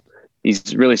 He's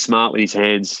really smart with his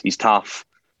hands. He's tough.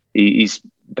 He's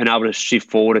been able to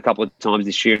shift forward a couple of times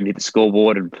this year and hit the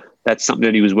scoreboard, and that's something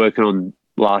that he was working on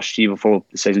last year before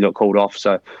the season got called off.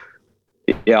 So,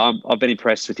 yeah, I've been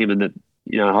impressed with him, and that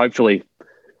hopefully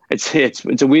it's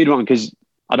a weird one because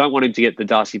I don't want him to get the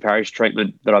Darcy Parish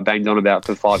treatment that I banged on about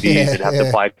for 5 years and have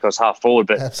to play across half forward.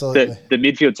 But the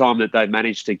midfield time that they've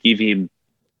managed to give him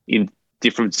in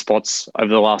different spots over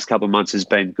the last couple of months has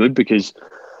been good because,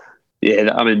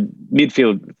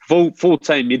 midfield, full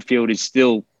team midfield is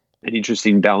still an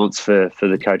interesting balance for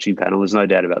the coaching panel. There's no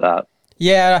doubt about that.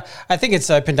 Yeah, I think it's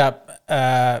opened up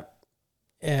a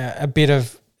bit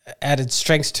of added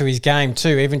strengths to his game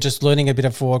too, even just learning a bit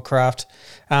of forward craft.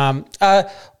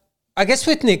 I guess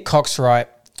with Nick Cox, right,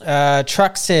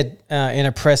 Truck said in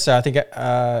a presser, I think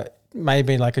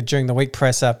maybe like during the week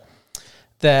presser,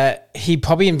 that he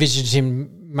probably envisioned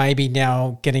him maybe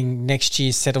now getting next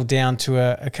year settled down to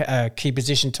a key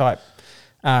position type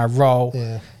role.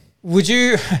 Yeah. Would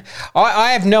you?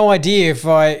 I have no idea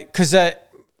because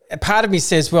part of me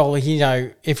says, well, if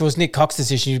it was Nick Cox's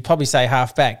decision, you'd probably say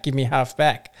half back. Give me half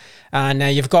back. Now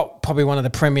you've got probably one of the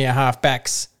premier half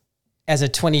backs as a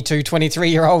 22,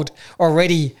 23-year-old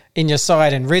already in your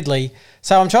side, and Ridley.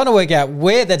 So I'm trying to work out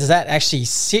where does that actually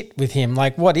sit with him.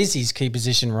 Like, what is his key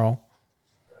position role?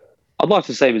 I'd like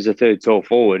to see him as a third tall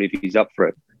forward if he's up for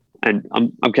it, and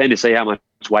I'm keen to see how much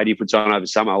weight he puts on over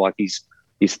summer. Like his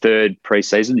third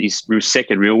pre-season, his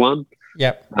second real one.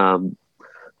 Yep.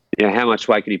 how much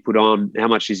weight can he put on? How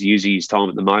much is he using his time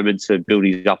at the moment to build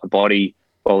his upper body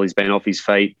while he's been off his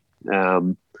feet?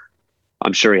 I'm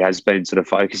sure he has been sort of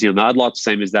focusing on that. I'd like to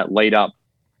see him as that lead up,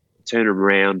 turn him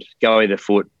around, go either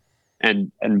foot,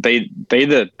 and be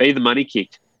the money kick,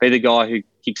 be the guy who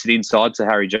kicks it inside to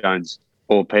Harry Jones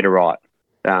or Peter Wright,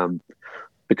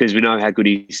 because we know how good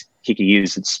his kicking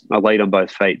is. It's a lead on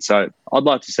both feet. So I'd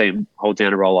like to see him hold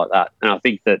down a role like that, and I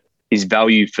think that his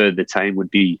value for the team would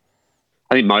be.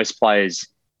 I think most players'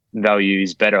 value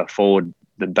is better forward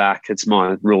than back. It's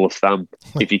my rule of thumb.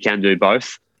 If you can do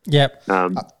both. Yep.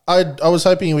 I was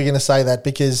hoping you were going to say that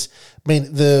because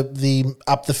the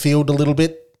up the field a little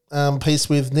bit piece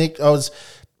with Nick.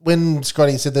 When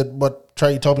Scotty said that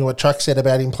he told me what Truck said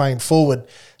about him playing forward.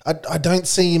 I don't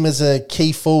see him as a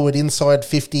key forward inside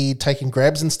 50 taking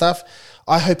grabs and stuff.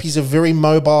 I hope he's a very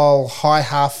mobile high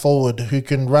half forward who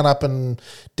can run up and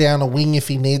down a wing if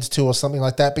he needs to or something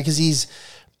like that, because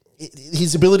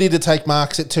his ability to take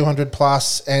marks at 200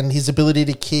 plus and his ability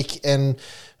to kick, and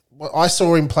I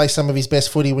saw him play some of his best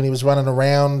footy when he was running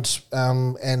around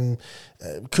and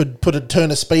could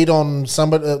turn a speed on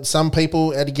some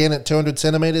people at 200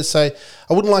 centimetres. So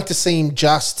I wouldn't like to see him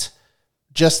just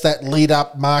that lead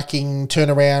up, marking, turn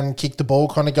around, kick the ball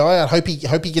kind of guy. I hope he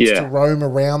gets to roam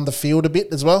around the field a bit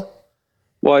as well.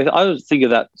 Well, I was thinking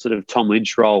of that sort of Tom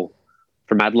Lynch role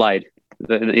from Adelaide.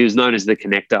 He was known as the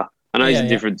connector. I know he's a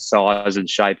different size and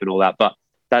shape and all that, but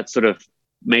that sort of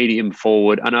medium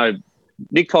forward. I know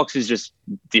Nick Cox is just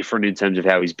different in terms of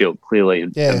how he's built, clearly,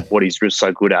 and what he's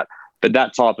so good at. But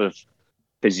that type of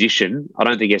position, I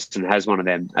don't think Essendon has one of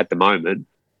them at the moment.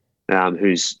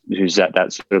 Who's at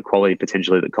that sort of quality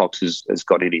potentially that Cox has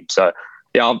got in him. So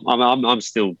yeah, I'm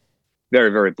still very,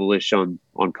 very bullish on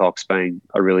Cox being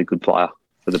a really good player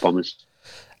for the Bombers.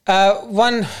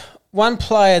 One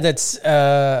player that's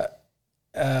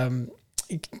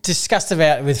discussed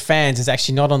about with fans is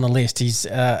actually not on the list. He's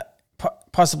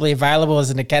possibly available as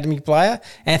an academy player,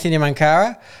 Anthony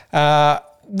Mankara.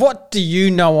 What do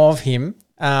you know of him?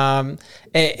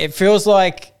 It feels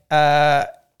like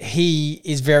he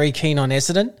is very keen on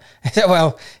Essendon.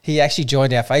 Well, he actually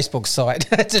joined our Facebook site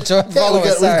to follow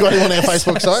us. We've got him on our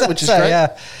Facebook site, which is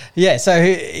great. So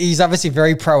he's obviously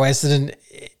very pro Essendon.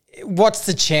 What's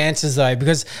the chances, though?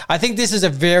 Because I think this is a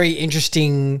very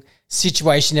interesting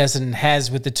situation Essendon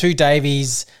has with the two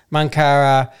Davies,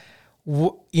 Mankara,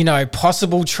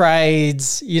 possible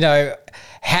trades,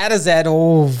 how does that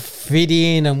all fit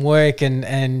in and work?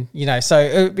 And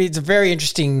so it's a very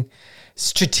interesting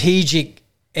strategic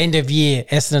end of year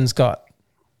Essendon's got.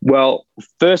 Well,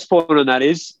 first point on that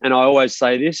is, and I always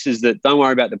say this, is that don't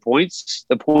worry about the points.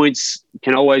 The points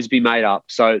can always be made up.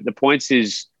 So the points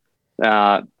is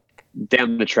down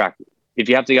the track. If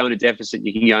you have to go in a deficit,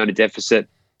 you can go in a deficit.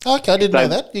 Okay, I didn't know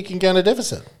that. You can go in a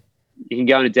deficit. You can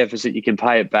go in a deficit. You can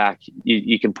pay it back.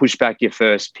 You can push back your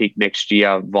first pick next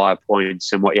year via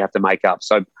points and what you have to make up.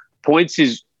 So points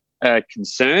is a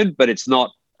concern, but it's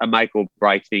not a make or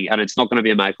break thing, and it's not going to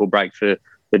be a make or break for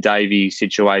the Davey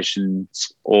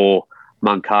situations or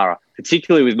Mankara,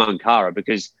 particularly with Mankara,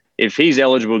 because if he's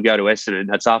eligible to go to Essendon,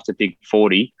 that's after pick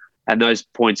 40, and those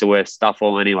points are worth stuff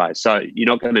all anyway. So you're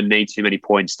not going to need too many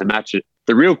points to match it.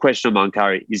 The real question on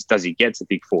Mankara is, does he get to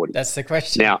pick 40? That's the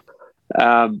question. Now,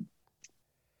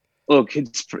 look,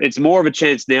 it's more of a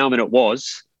chance now than it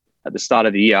was at the start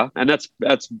of the year, and that's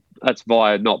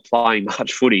via not playing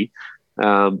much footy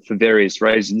for various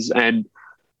reasons. And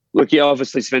look, he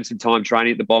obviously spent some time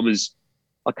training at the Bombers.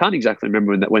 I can't exactly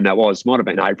remember when that was. Might have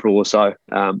been April or so.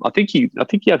 I think he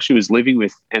actually was living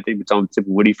with Anthony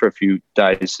Tipper-Woody for a few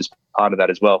days as part of that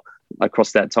as well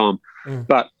across that time.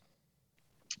 But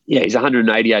yeah, he's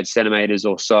 188 centimetres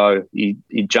or so. He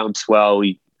jumps well.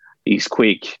 He's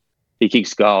quick. He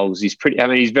kicks goals. He's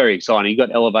very exciting. He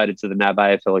got elevated to the NAB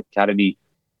AFL Academy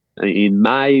in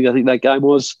May, I think that game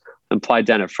was, and played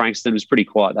down at Frankston. It was pretty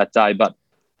quiet that day, but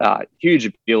huge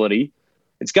ability.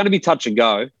 It's going to be touch and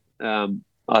go,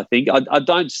 I think. I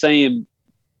don't see him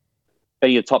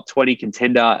being a top 20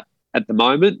 contender at the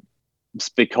moment. It's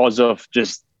because of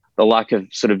just the lack of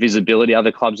sort of visibility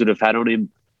other clubs would have had on him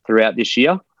throughout this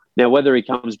year. Now, whether he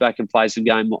comes back and plays some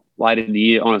game later in the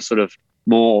year on a sort of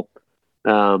more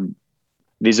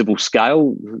visible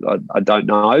scale, I don't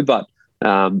know. But,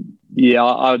 I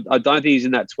don't think he's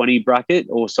in that 20 bracket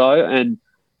or so. And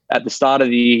at the start of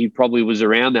the year, he probably was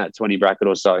around that 20 bracket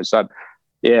or so. So,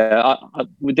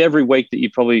 with every week that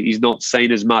he's not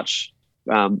seen as much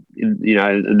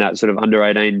in that sort of under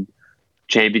 18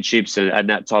 championships and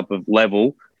that type of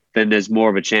level, then there's more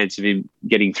of a chance of him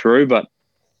getting through. But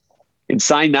in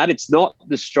saying that, it's not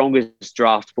the strongest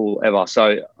draft pool ever.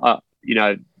 So,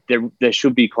 there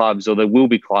should be clubs, or there will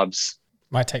be clubs.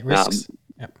 Might take risks.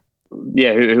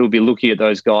 Who'll be looking at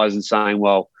those guys and saying,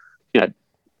 well,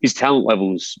 his talent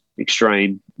level is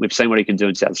extreme. We've seen what he can do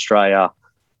in South Australia.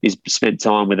 He's spent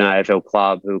time with an AFL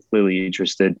club who are clearly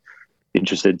interested.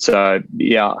 So,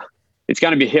 it's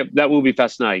going to be, that will be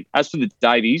fascinating. As for the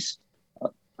Davies,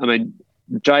 I mean,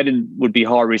 Jaden would be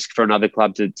high risk for another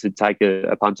club to take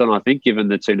a punt on, I think, given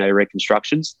the two knee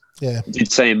reconstructions. Yeah. I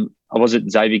did see him. I was at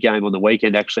the Xavier game on the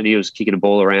weekend, actually, and he was kicking a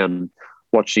ball around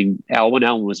watching Alwyn.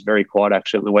 Alwyn was very quiet,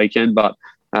 actually, on the weekend, but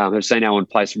I've seen Alwyn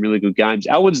play some really good games.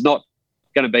 Alwyn's not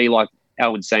going to be like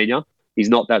Alwyn Senior. He's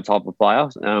not that type of player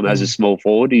as a small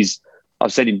forward.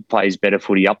 I've seen him play his better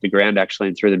footy up the ground, actually,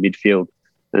 and through the midfield,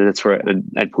 and that's where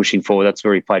and pushing forward. That's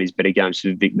where he played his better games for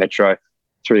the Vic Metro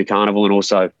through the Carnival and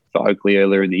also for Oakley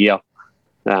earlier in the year.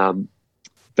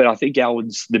 But I think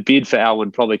the bid for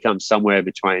Alwyn probably comes somewhere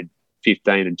between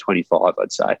 15 and 25,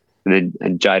 I'd say, and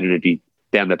Jaden would be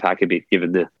down the pack a bit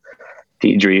given the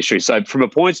injury history. So from a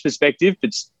points perspective,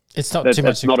 it's not too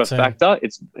much. It's not a factor.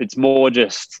 It's more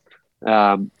just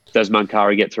does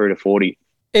Mankara get through to 40?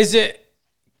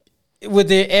 Would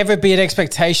there ever be an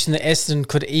expectation that Essendon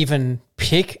could even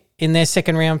pick in their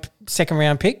second round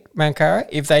pick Mankara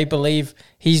if they believe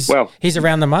he's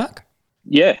around the mark?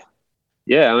 Yeah.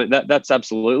 I mean, that's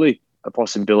absolutely a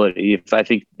possibility if they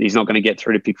think he's not going to get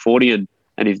through to pick 40, and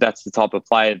if that's the type of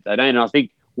player they don't. And I think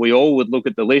we all would look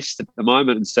at the list at the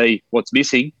moment and see what's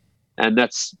missing, and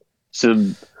that's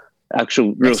some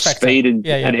actual real speed and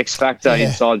X factor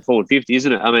inside forward 50,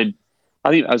 isn't it? I mean, I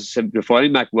think, as I said before, I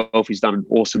think Mac Welfie's done an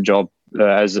awesome job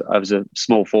as a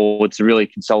small forward to really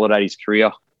consolidate his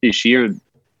career this year, and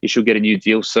he should get a new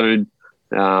deal soon.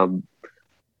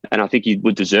 And I think he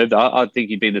would deserve that. I think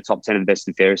he'd be in the top 10 of best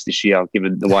and fairest this year,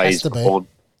 given the way he's performed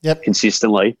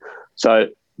consistently. So,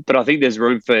 but I think there's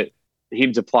room for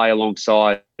him to play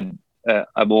alongside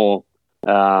a more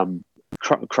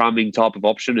crumbing type of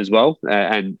option as well.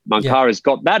 And Mankara's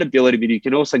got that ability, but he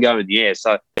can also go in the air.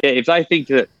 So, if they think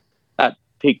that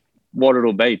pick, what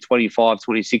it'll be, 25,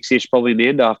 26-ish probably in the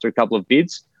end after a couple of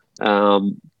bids for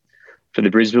the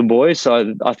Brisbane boys.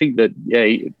 So, I think that,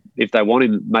 if they want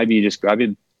him, maybe you just grab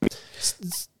him.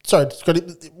 Sorry, Scotty,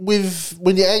 when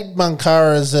you add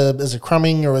Mankara as a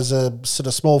crumbing or as a sort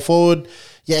of small forward,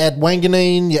 you add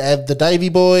Wanganeen, you add the Davey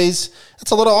boys. That's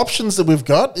a lot of options that we've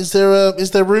got. Is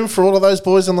there room for all of those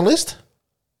boys on the list?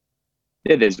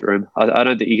 Yeah, there's room. I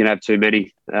don't think you can have too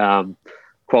many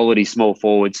quality small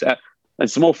forwards. And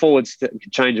small forwards can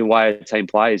change the way a team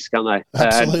plays, can't they?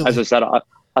 Absolutely. And as I said,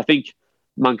 I think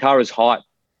Mankara's height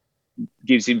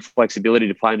gives him flexibility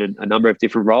to play in a number of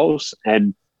different roles.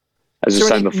 And as I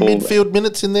said before, midfield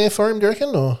minutes in there for him, do you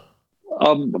reckon? Or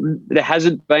there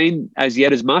hasn't been as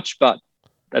yet as much, but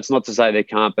that's not to say there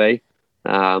can't be.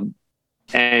 And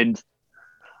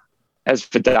as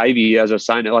for Davey, as I was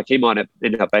saying, like he might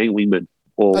end up being wingman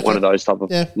or one of those type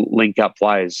of link-up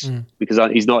players because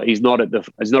he's not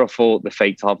a full at the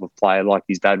feet type of player like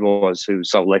his dad was, who was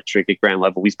so electric at ground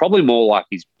level. He's probably more like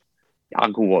his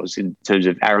uncle was in terms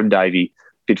of Aaron Davey, a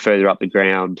bit further up the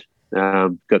ground,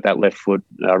 got that left foot,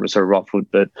 sort of right foot.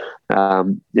 But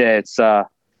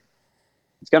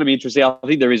it's going to be interesting. I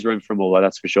think there is room for him all,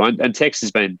 that's for sure. And Tex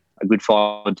has been a good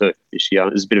find too this year.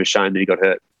 It's a bit of a shame that he got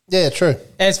hurt. Yeah, true.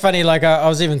 It's funny, like I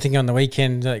was even thinking on the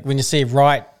weekend, like when you see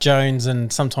Wright, Jones,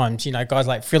 and sometimes, guys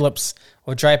like Phillips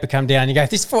or Draper come down, you go,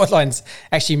 this forward line's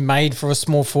actually made for a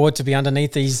small forward to be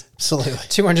underneath these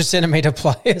 200-centimetre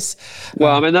players.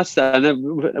 Well, I mean, that's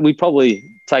we probably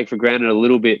take for granted a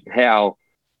little bit how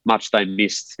much they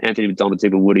missed Anthony McDonald,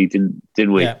 Tipper Woody,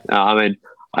 didn't we? Yeah. I mean,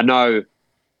 I know it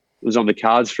was on the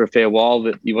cards for a fair while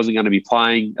that he wasn't going to be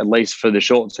playing, at least for the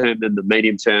short term and the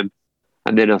medium term.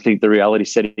 And then I think the reality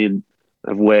set in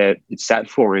of where it sat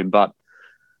for him. But,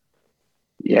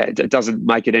 it doesn't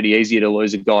make it any easier to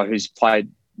lose a guy who's played,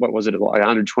 what was it, like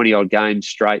 120-odd games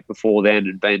straight before then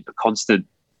and been a constant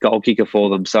goal kicker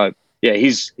for them. So,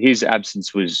 his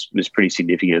absence was pretty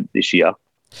significant this year.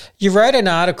 You wrote an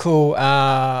article,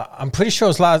 I'm pretty sure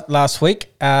it was last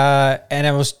week, and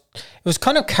it was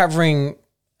kind of covering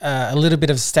a little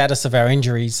bit of status of our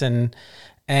injuries and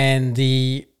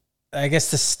the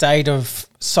state of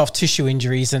soft tissue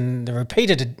injuries and the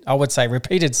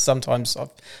repeated sometimes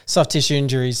soft tissue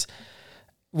injuries.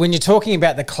 When you're talking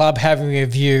about the club having a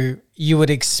view, you would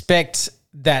expect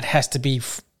that has to be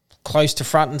close to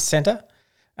front and centre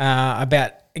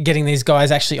about getting these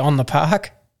guys actually on the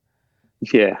park.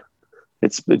 Yeah,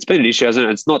 it's been an issue, hasn't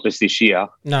it? It's not just this year.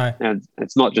 No. And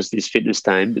it's not just this fitness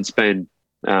team. It's been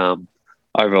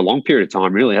over a long period of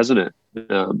time, really, hasn't it?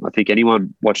 I think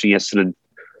anyone watching Essendon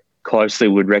closely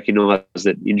would recognise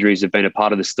that injuries have been a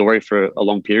part of the story for a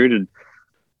long period. And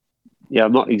yeah,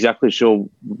 I'm not exactly sure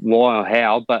why or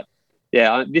how, but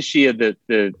yeah, this year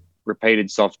the repeated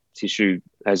soft tissue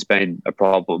has been a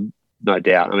problem, no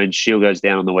doubt. I mean, Shield goes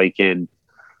down on the weekend.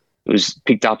 It was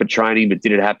picked up at training, but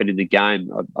did it happen in the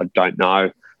game? I don't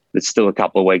know. It's still a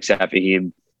couple of weeks out for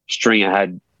him. Stringer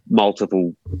had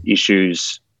multiple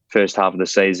issues first half of the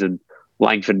season.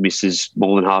 Langford misses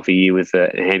more than half a year with a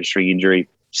hamstring injury.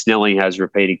 Snelling has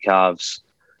repeated calves.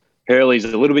 Hurley's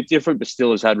a little bit different, but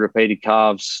still has had repeated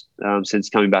calves since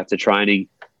coming back to training.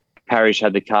 Parrish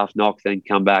had the calf knock, then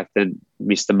come back, then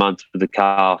missed a month with the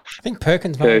calf. I think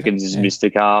Perkins has missed a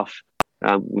calf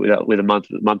with a month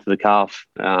of the calf.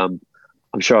 I'm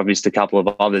sure I've missed a couple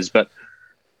of others, but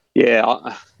yeah.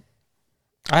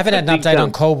 I haven't had an update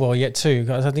on Caldwell yet too,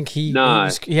 because I think he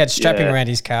had strapping around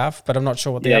his calf, but I'm not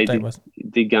sure what the update was. He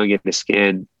did go and get a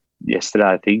scan yesterday,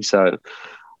 I think. So,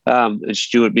 and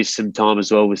Stewart missed some time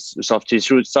as well with soft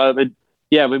tissue. So,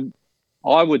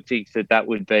 I would think that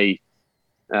would be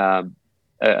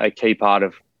a key part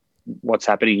of what's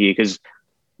happening here, because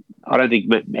I don't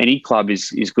think any club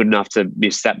is good enough to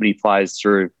miss that many players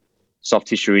through soft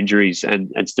tissue injuries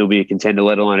and still be a contender,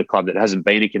 let alone a club that hasn't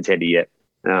been a contender yet.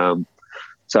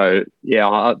 So,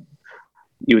 yeah,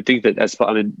 you would think that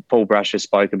Paul Brasher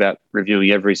spoke about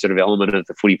reviewing every sort of element of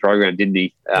the footy program, didn't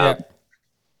he?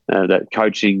 That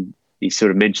coaching, he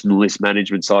sort of mentioned the list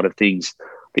management side of things.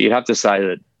 But you'd have to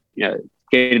say that,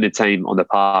 getting the team on the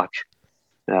park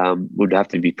would have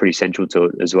to be pretty central to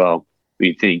it as well,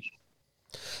 you'd think.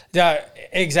 Yeah,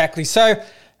 exactly. So,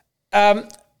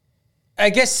 I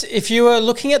guess if you were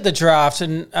looking at the draft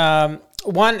and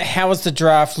one, how is the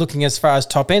draft looking as far as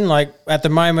top end? Like at the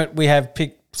moment, we have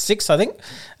pick 6, I think.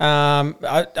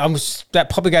 That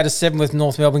probably go to 7 with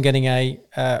North Melbourne getting a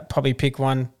probably pick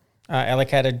 1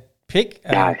 allocated pick.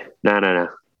 No.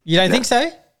 You don't think so?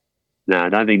 No, I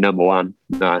don't think number 1.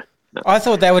 No. I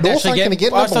thought they would actually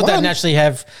get. I thought they'd actually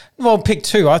have pick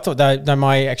 2. I thought they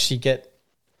might actually get.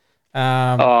 1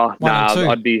 and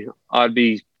 2. I'd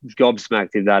be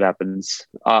gobsmacked if that happens.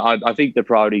 I think the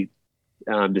priority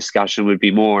discussion would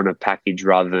be more on a package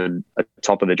rather than a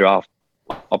top of the draft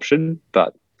option.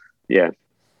 But yeah,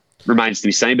 remains to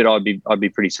be seen. But I'd be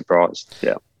pretty surprised.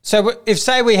 Yeah. So if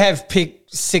say we have pick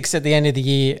 6 at the end of the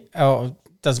year, or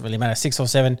it doesn't really matter, 6 or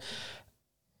 7.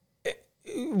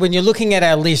 When you're looking at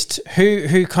our list,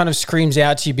 who kind of screams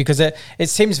out to you? Because it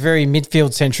seems very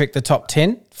midfield centric, the top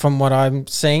 10 from what I'm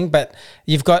seeing, but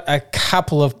you've got a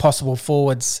couple of possible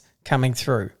forwards coming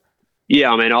through.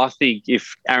 Yeah, I think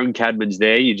if Aaron Cadman's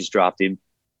there, you just draft him.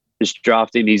 Just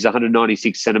draft him. He's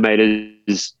 196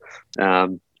 centimetres,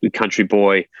 country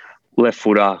boy, left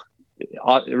footer.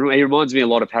 He reminds me a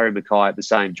lot of Harry Mackay at the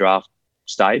same draft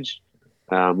stage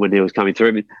when he was coming through.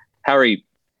 I mean, Harry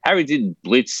didn't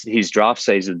blitz his draft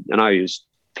season. I know he was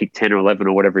picked 10 or 11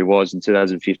 or whatever he was in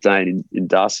 2015 in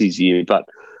Darcy's year. But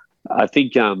I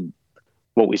think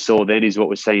what we saw then is what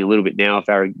we're seeing a little bit now of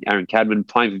Aaron Cadman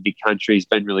playing for big country. He's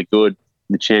been really good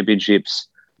in the championships,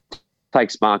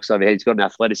 takes marks overhead. He's got an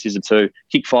athleticism too.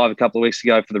 Kicked 5 a couple of weeks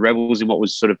ago for the Rebels in what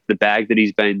was sort of the bag that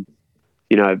he's been,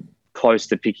 close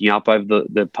to picking up over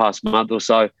the past month or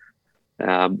so.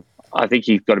 I think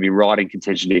he's got to be right in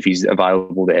contention if he's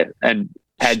available there, and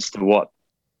adds to what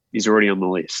is already on the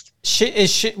list.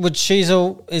 Would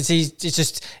Sheasel, is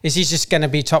he just going to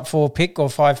be top 4 pick or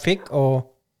 5 pick or?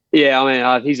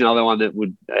 Yeah, he's another one that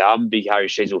would. I'm a big Harry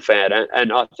Sheasel fan,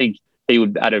 and I think he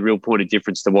would add a real point of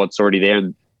difference to what's already there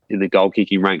in the goal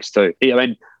kicking ranks too.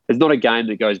 There's not a game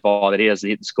that goes by that he doesn't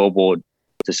hit the scoreboard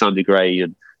to some degree,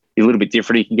 and he's a little bit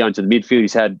different. He can go into the midfield.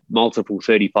 He's had multiple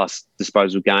 30-plus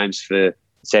disposal games for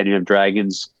Sandringham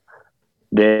Dragons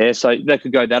there, so they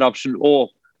could go that option. Or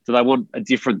do they want a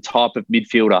different type of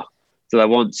midfielder? Do they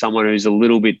want someone who's a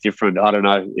little bit different? I don't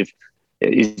know.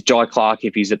 Is Jai Clark,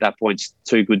 if he's at that point,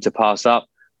 too good to pass up?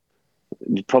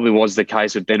 It probably was the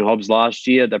case with Ben Hobbs last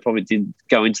year. They probably didn't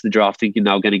go into the draft thinking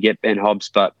they were going to get Ben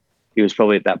Hobbs, but he was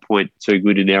probably at that point too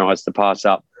good in their eyes to pass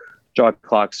up. Jai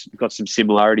Clark's got some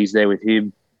similarities there with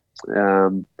him.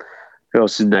 Who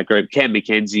else in that group? Cam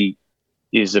McKenzie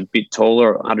is a bit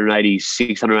taller,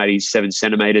 186, 187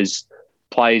 centimetres,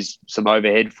 plays some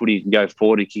overhead footy, can go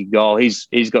forward and kick a goal. He's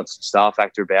got some star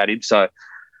factor about him. So,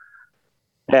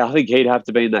 yeah, I think he'd have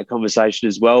to be in that conversation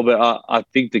as well. But I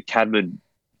think that Cadman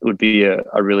would be a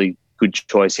really good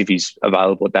choice if he's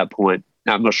available at that point.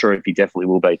 Now, I'm not sure if he definitely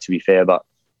will be, to be fair, but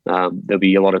there'll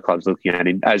be a lot of clubs looking at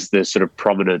him as the sort of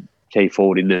prominent key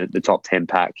forward in the top 10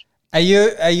 pack. Are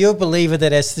you a believer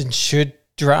that Essendon should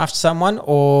draft someone,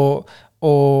 or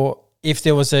if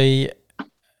there was a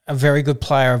a very good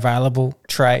player available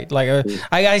trade. Like,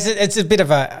 I guess it's a bit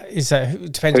of a. It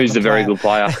depends. Who's on the a very good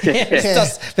player?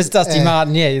 It's Dusty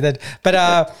Martin. Yeah,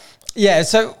 but yeah.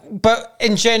 So, but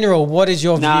in general, what is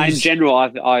your No, views? in general,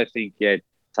 I think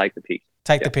take the pick.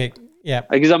 Take the pick. Yeah,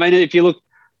 Because I mean, if you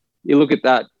look at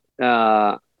that,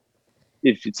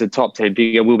 if it's a top 10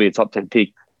 pick, it will be a top 10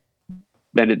 pick.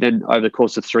 Then over the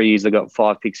course of 3 years, they got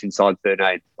 5 picks inside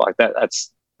 13. Like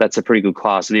that's a pretty good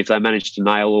class. And if they manage to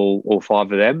nail all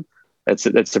 5 of them, that's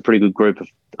a pretty good group of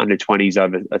under 20s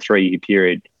over a 3-year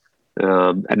period.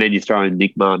 And then you throw in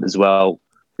Nick Martin as well,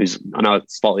 who's, I know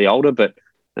it's slightly older, but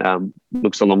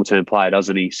looks a long-term player,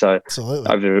 doesn't he? So Absolutely.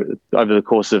 over the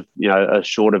course of a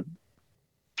shorter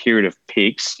period of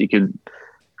picks, you can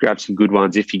grab some good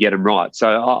ones if you get them right. So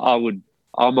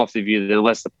I'm off the view that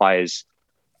unless the player's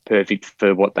perfect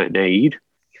for what they need,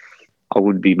 I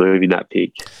wouldn't be moving that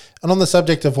pick. And on the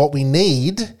subject of what we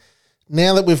need,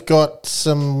 now that we've got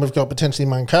potentially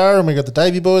Mankara and we've got the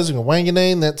Davy boys, we've got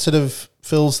Wanganeen, that sort of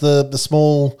fills the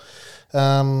small,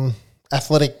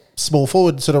 athletic small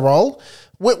forward sort of role.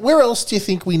 Where else do you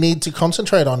think we need to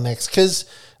concentrate on next? Because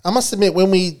I must admit,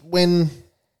 when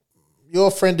your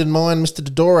friend and mine, Mr.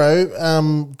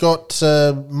 Dodoro, got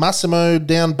Massimo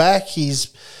down back,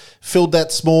 he's filled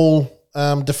that small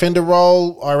defender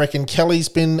role. I reckon Kelly's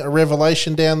been a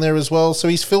revelation down there as well. So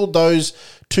he's filled those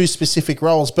 2 specific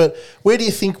roles. But where do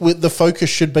you think the focus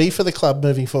should be for the club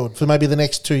moving forward for maybe the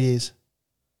next 2 years?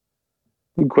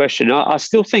 Good question. I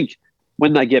still think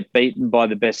when they get beaten by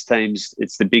the best teams,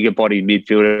 it's the bigger body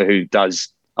midfielder who does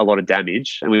a lot of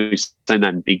damage. And we've seen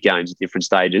that in big games at different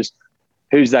stages.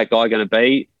 Who's that guy going to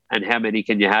be and how many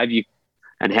can you have?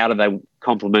 And how do they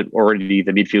complement already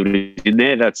the midfielders in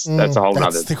there? That's a whole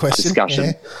other discussion.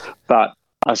 Yeah. But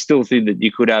I still think that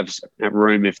you could have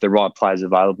room if the right player's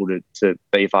available to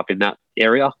beef up in that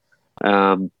area.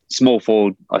 Small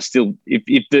forward, I still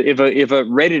if a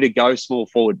ready to go small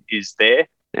forward is there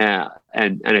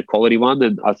and a quality one,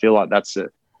 then I feel like that's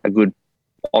a good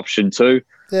option too.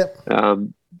 Yep.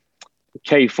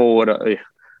 Key forward.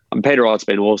 Peter Wright's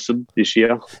been awesome this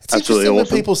year. It's absolutely interesting awesome. when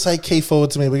people say key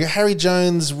forward to me. We got Harry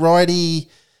Jones, righty,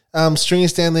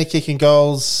 stringers down there kicking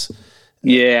goals.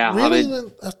 Yeah, Really? I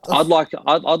mean, I'd like,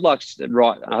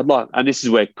 and this is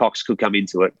where Cox could come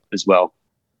into it as well.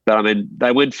 But I mean,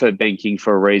 they went for Ben King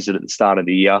for a reason at the start of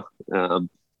the year, and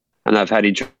they've had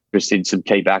interest in some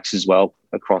key backs as well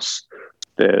across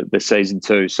the season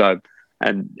too. So.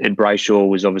 And Brayshaw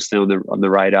was obviously on the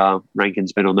radar.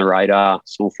 Rankin's been on the radar.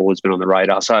 Small forward's been on the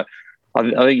radar. So I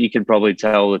think you can probably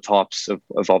tell the types of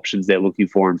options they're looking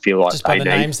for and feel like just by the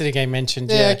names that again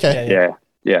mentioned. Yeah. Okay.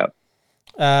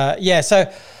 Yeah.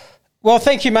 So, well,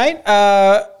 thank you, mate.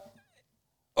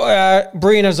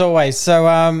 Brilliant as always.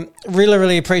 So,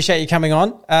 really appreciate you coming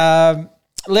on.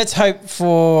 Let's hope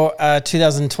for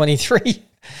 2023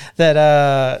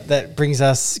 that brings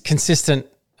us consistent,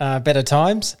 better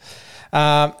times.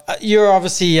 You're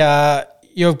obviously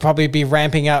you'll probably be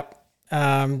ramping up.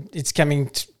 It's coming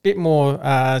a bit more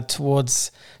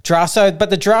towards draft. So, but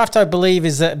the draft, I believe,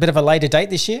 is a bit of a later date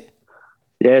this year.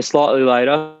 Yeah, slightly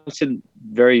later. It's in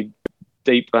very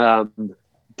deep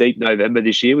November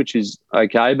this year, which is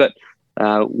okay, but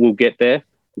we'll get there.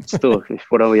 It's still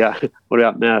what are we at? What are we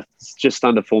up now? It's just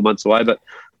under 4 months away. But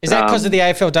is that because of the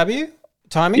AFLW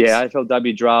timings? Yeah,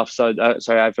 AFLW draft. So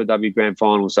AFLW grand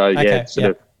final. So okay, sort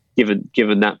of.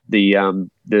 Given that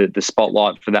the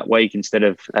spotlight for that week instead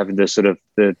of having the sort of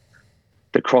the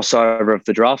crossover of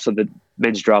the draft, so the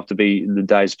men's draft will be in the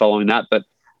days following that. But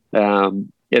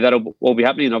that'll all be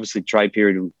happening. And obviously, trade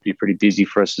period will be pretty busy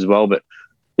for us as well. But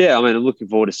yeah, I mean, I'm looking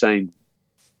forward to seeing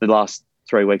the last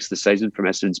 3 weeks of the season from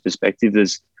Essendon's perspective.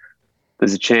 There's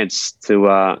a chance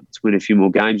to win a few more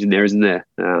games in there, isn't there?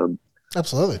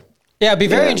 Absolutely. Yeah, it'd be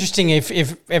very interesting if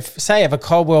say if a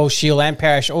Caldwell, Shield and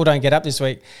Parrish all don't get up this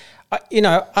week.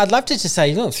 I'd love to just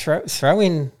say, look, throw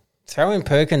in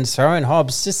Perkins, throw in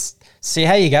Hobbs, just see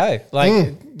how you go.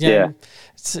 Like,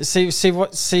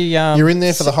 see. You're in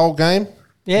there for the whole game.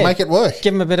 Yeah, make it work.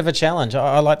 Give him a bit of a challenge.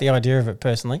 I like the idea of it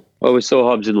personally. Well, we saw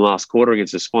Hobbs in the last quarter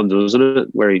against the Swans, wasn't it?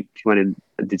 Where he went in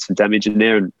and did some damage in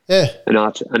there, and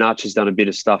Archer's done a bit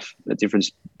of stuff at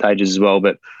different stages as well,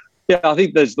 but. Yeah, I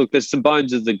think there's some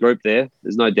bones of the group there.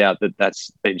 There's no doubt that that's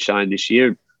been shown this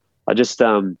year. I just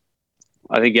I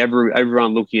think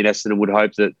everyone looking at Essendon would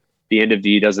hope that the end of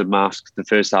the year doesn't mask the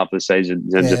first half of the season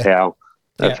in terms of how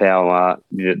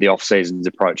the off season's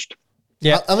approached.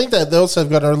 Yeah, I think that they also have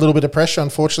got a little bit of pressure.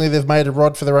 Unfortunately, they've made a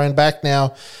rod for their own back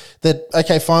now. That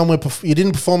okay, fine, you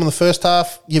didn't perform in the first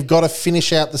half. You've got to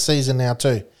finish out the season now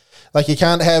too. Like you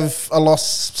can't have a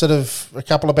loss, sort of a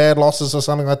couple of bad losses or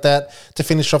something like that to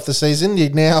finish off the season. You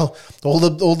now all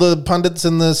the pundits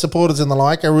and the supporters and the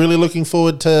like are really looking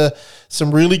forward to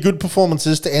some really good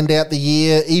performances to end out the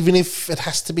year. Even if it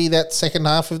has to be that second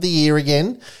half of the year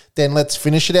again, then let's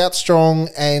finish it out strong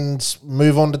and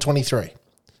move on to 23.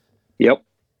 Yep.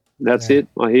 That's it.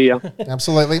 I hear you.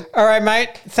 Absolutely. All right,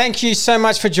 mate. Thank you so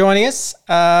much for joining us.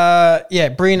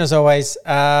 Brilliant as always.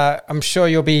 I'm sure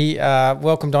you'll be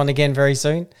welcomed on again very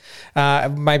soon.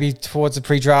 Maybe towards the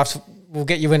pre-draft, we'll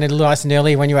get you in a little nice and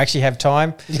early when you actually have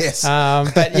time. Yes.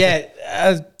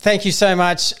 Thank you so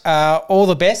much. All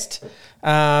the best.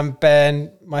 And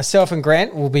myself and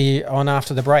Grant will be on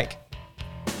after the break.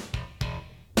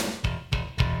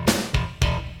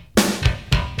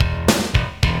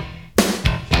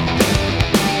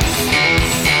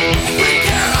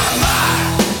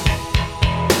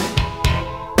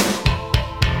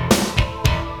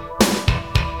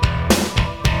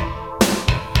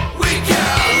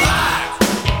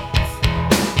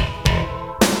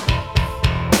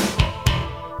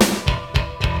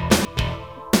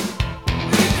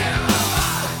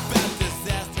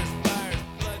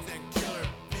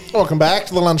 Welcome back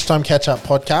to the Lunchtime Catch-Up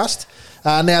podcast.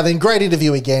 Now then, great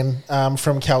interview again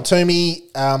from Twomey,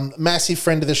 massive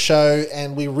friend of the show,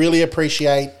 and we really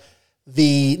appreciate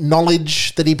the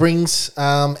knowledge that he brings.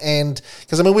 And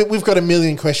because, I mean, we've got a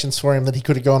million questions for him that he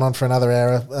could have gone on for another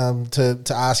hour to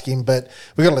ask him, but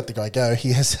we've got to let the guy go.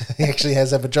 He actually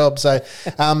has a job. So,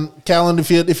 Callan,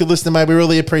 if you're listening, mate, we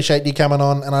really appreciate you coming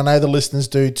on, and I know the listeners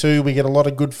do too. We get a lot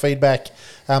of good feedback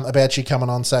about you coming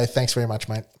on, so thanks very much,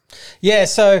 mate. Yeah,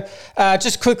 so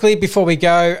just quickly before we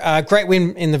go, great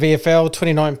win in the VFL,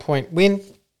 29-point win.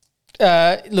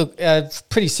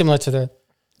 Pretty similar to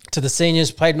the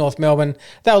seniors, played North Melbourne.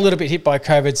 They were a little bit hit by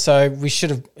COVID, so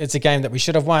it's a game that we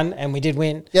should have won, and we did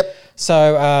win. Yep.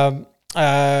 So,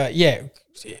 good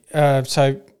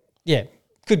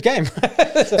game.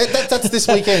 That's this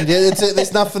weekend.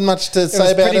 There's nothing much to say about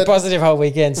it. It was pretty positive whole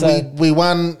weekend. So we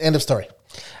won, end of story.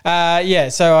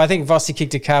 So I think Vossi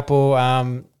kicked a couple.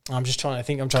 I'm just trying to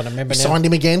think. I'm trying to remember now. Signed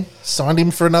him again. Signed him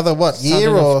for another year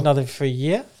or another for a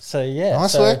year. So yeah,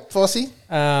 nice work, Vossi.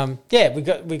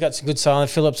 We got some good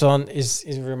signings. Phillips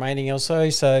is remaining also.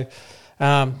 So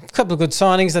a couple of good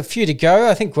signings. A few to go.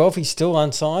 I think Guelphy's still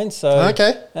unsigned. So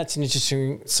okay, that's an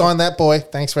interesting. Sign that boy.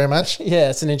 Thanks very much.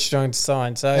 Yeah, it's an interesting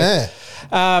sign. So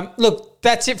look.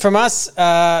 That's it from us.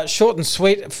 Short and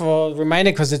sweet for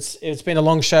remainder because it's been a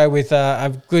long show with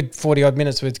a good 40-odd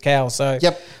minutes with Cal. So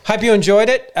hope you enjoyed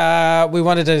it. We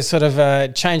wanted to sort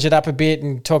of change it up a bit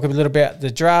and talk a little about the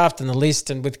draft and the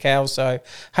list and with Cal. So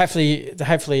hopefully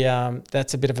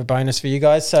that's a bit of a bonus for you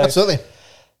guys. So absolutely.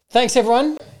 Thanks,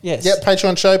 everyone. Yes. Yep,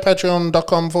 Patreon show,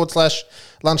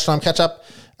 patreon.com/lunchtime catch-up.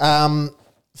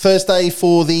 Thursday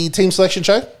for the team selection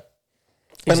show.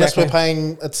 Unless we're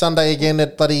playing at Sunday again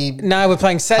at bloody... No, we're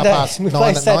playing Saturday. We're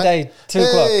playing Saturday, 2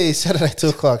 o'clock. Hey, Saturday, 2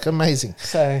 o'clock. Amazing.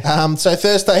 So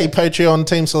Thursday, Patreon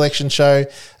team selection show.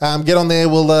 Get on there.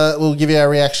 We'll give you our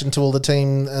reaction to all the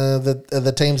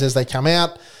teams as they come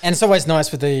out. And it's always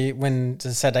nice when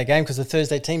the Saturday game because the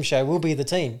Thursday team show will be the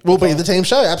team. Will be the team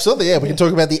show, absolutely. Yeah, we can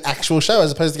talk about the actual show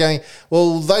as opposed to going,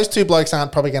 well, those two blokes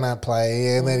aren't probably going to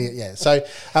play. And then, So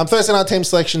Thursday night team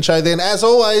selection show. Then, as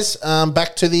always,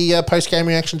 back to the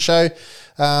post-game reaction show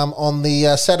on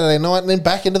the Saturday night and then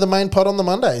back into the main pod on the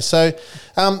Monday. So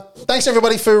thanks,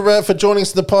 everybody, for joining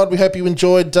us in the pod. We hope you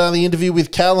enjoyed the interview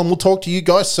with Cal, and we'll talk to you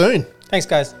guys soon. Thanks,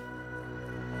 guys.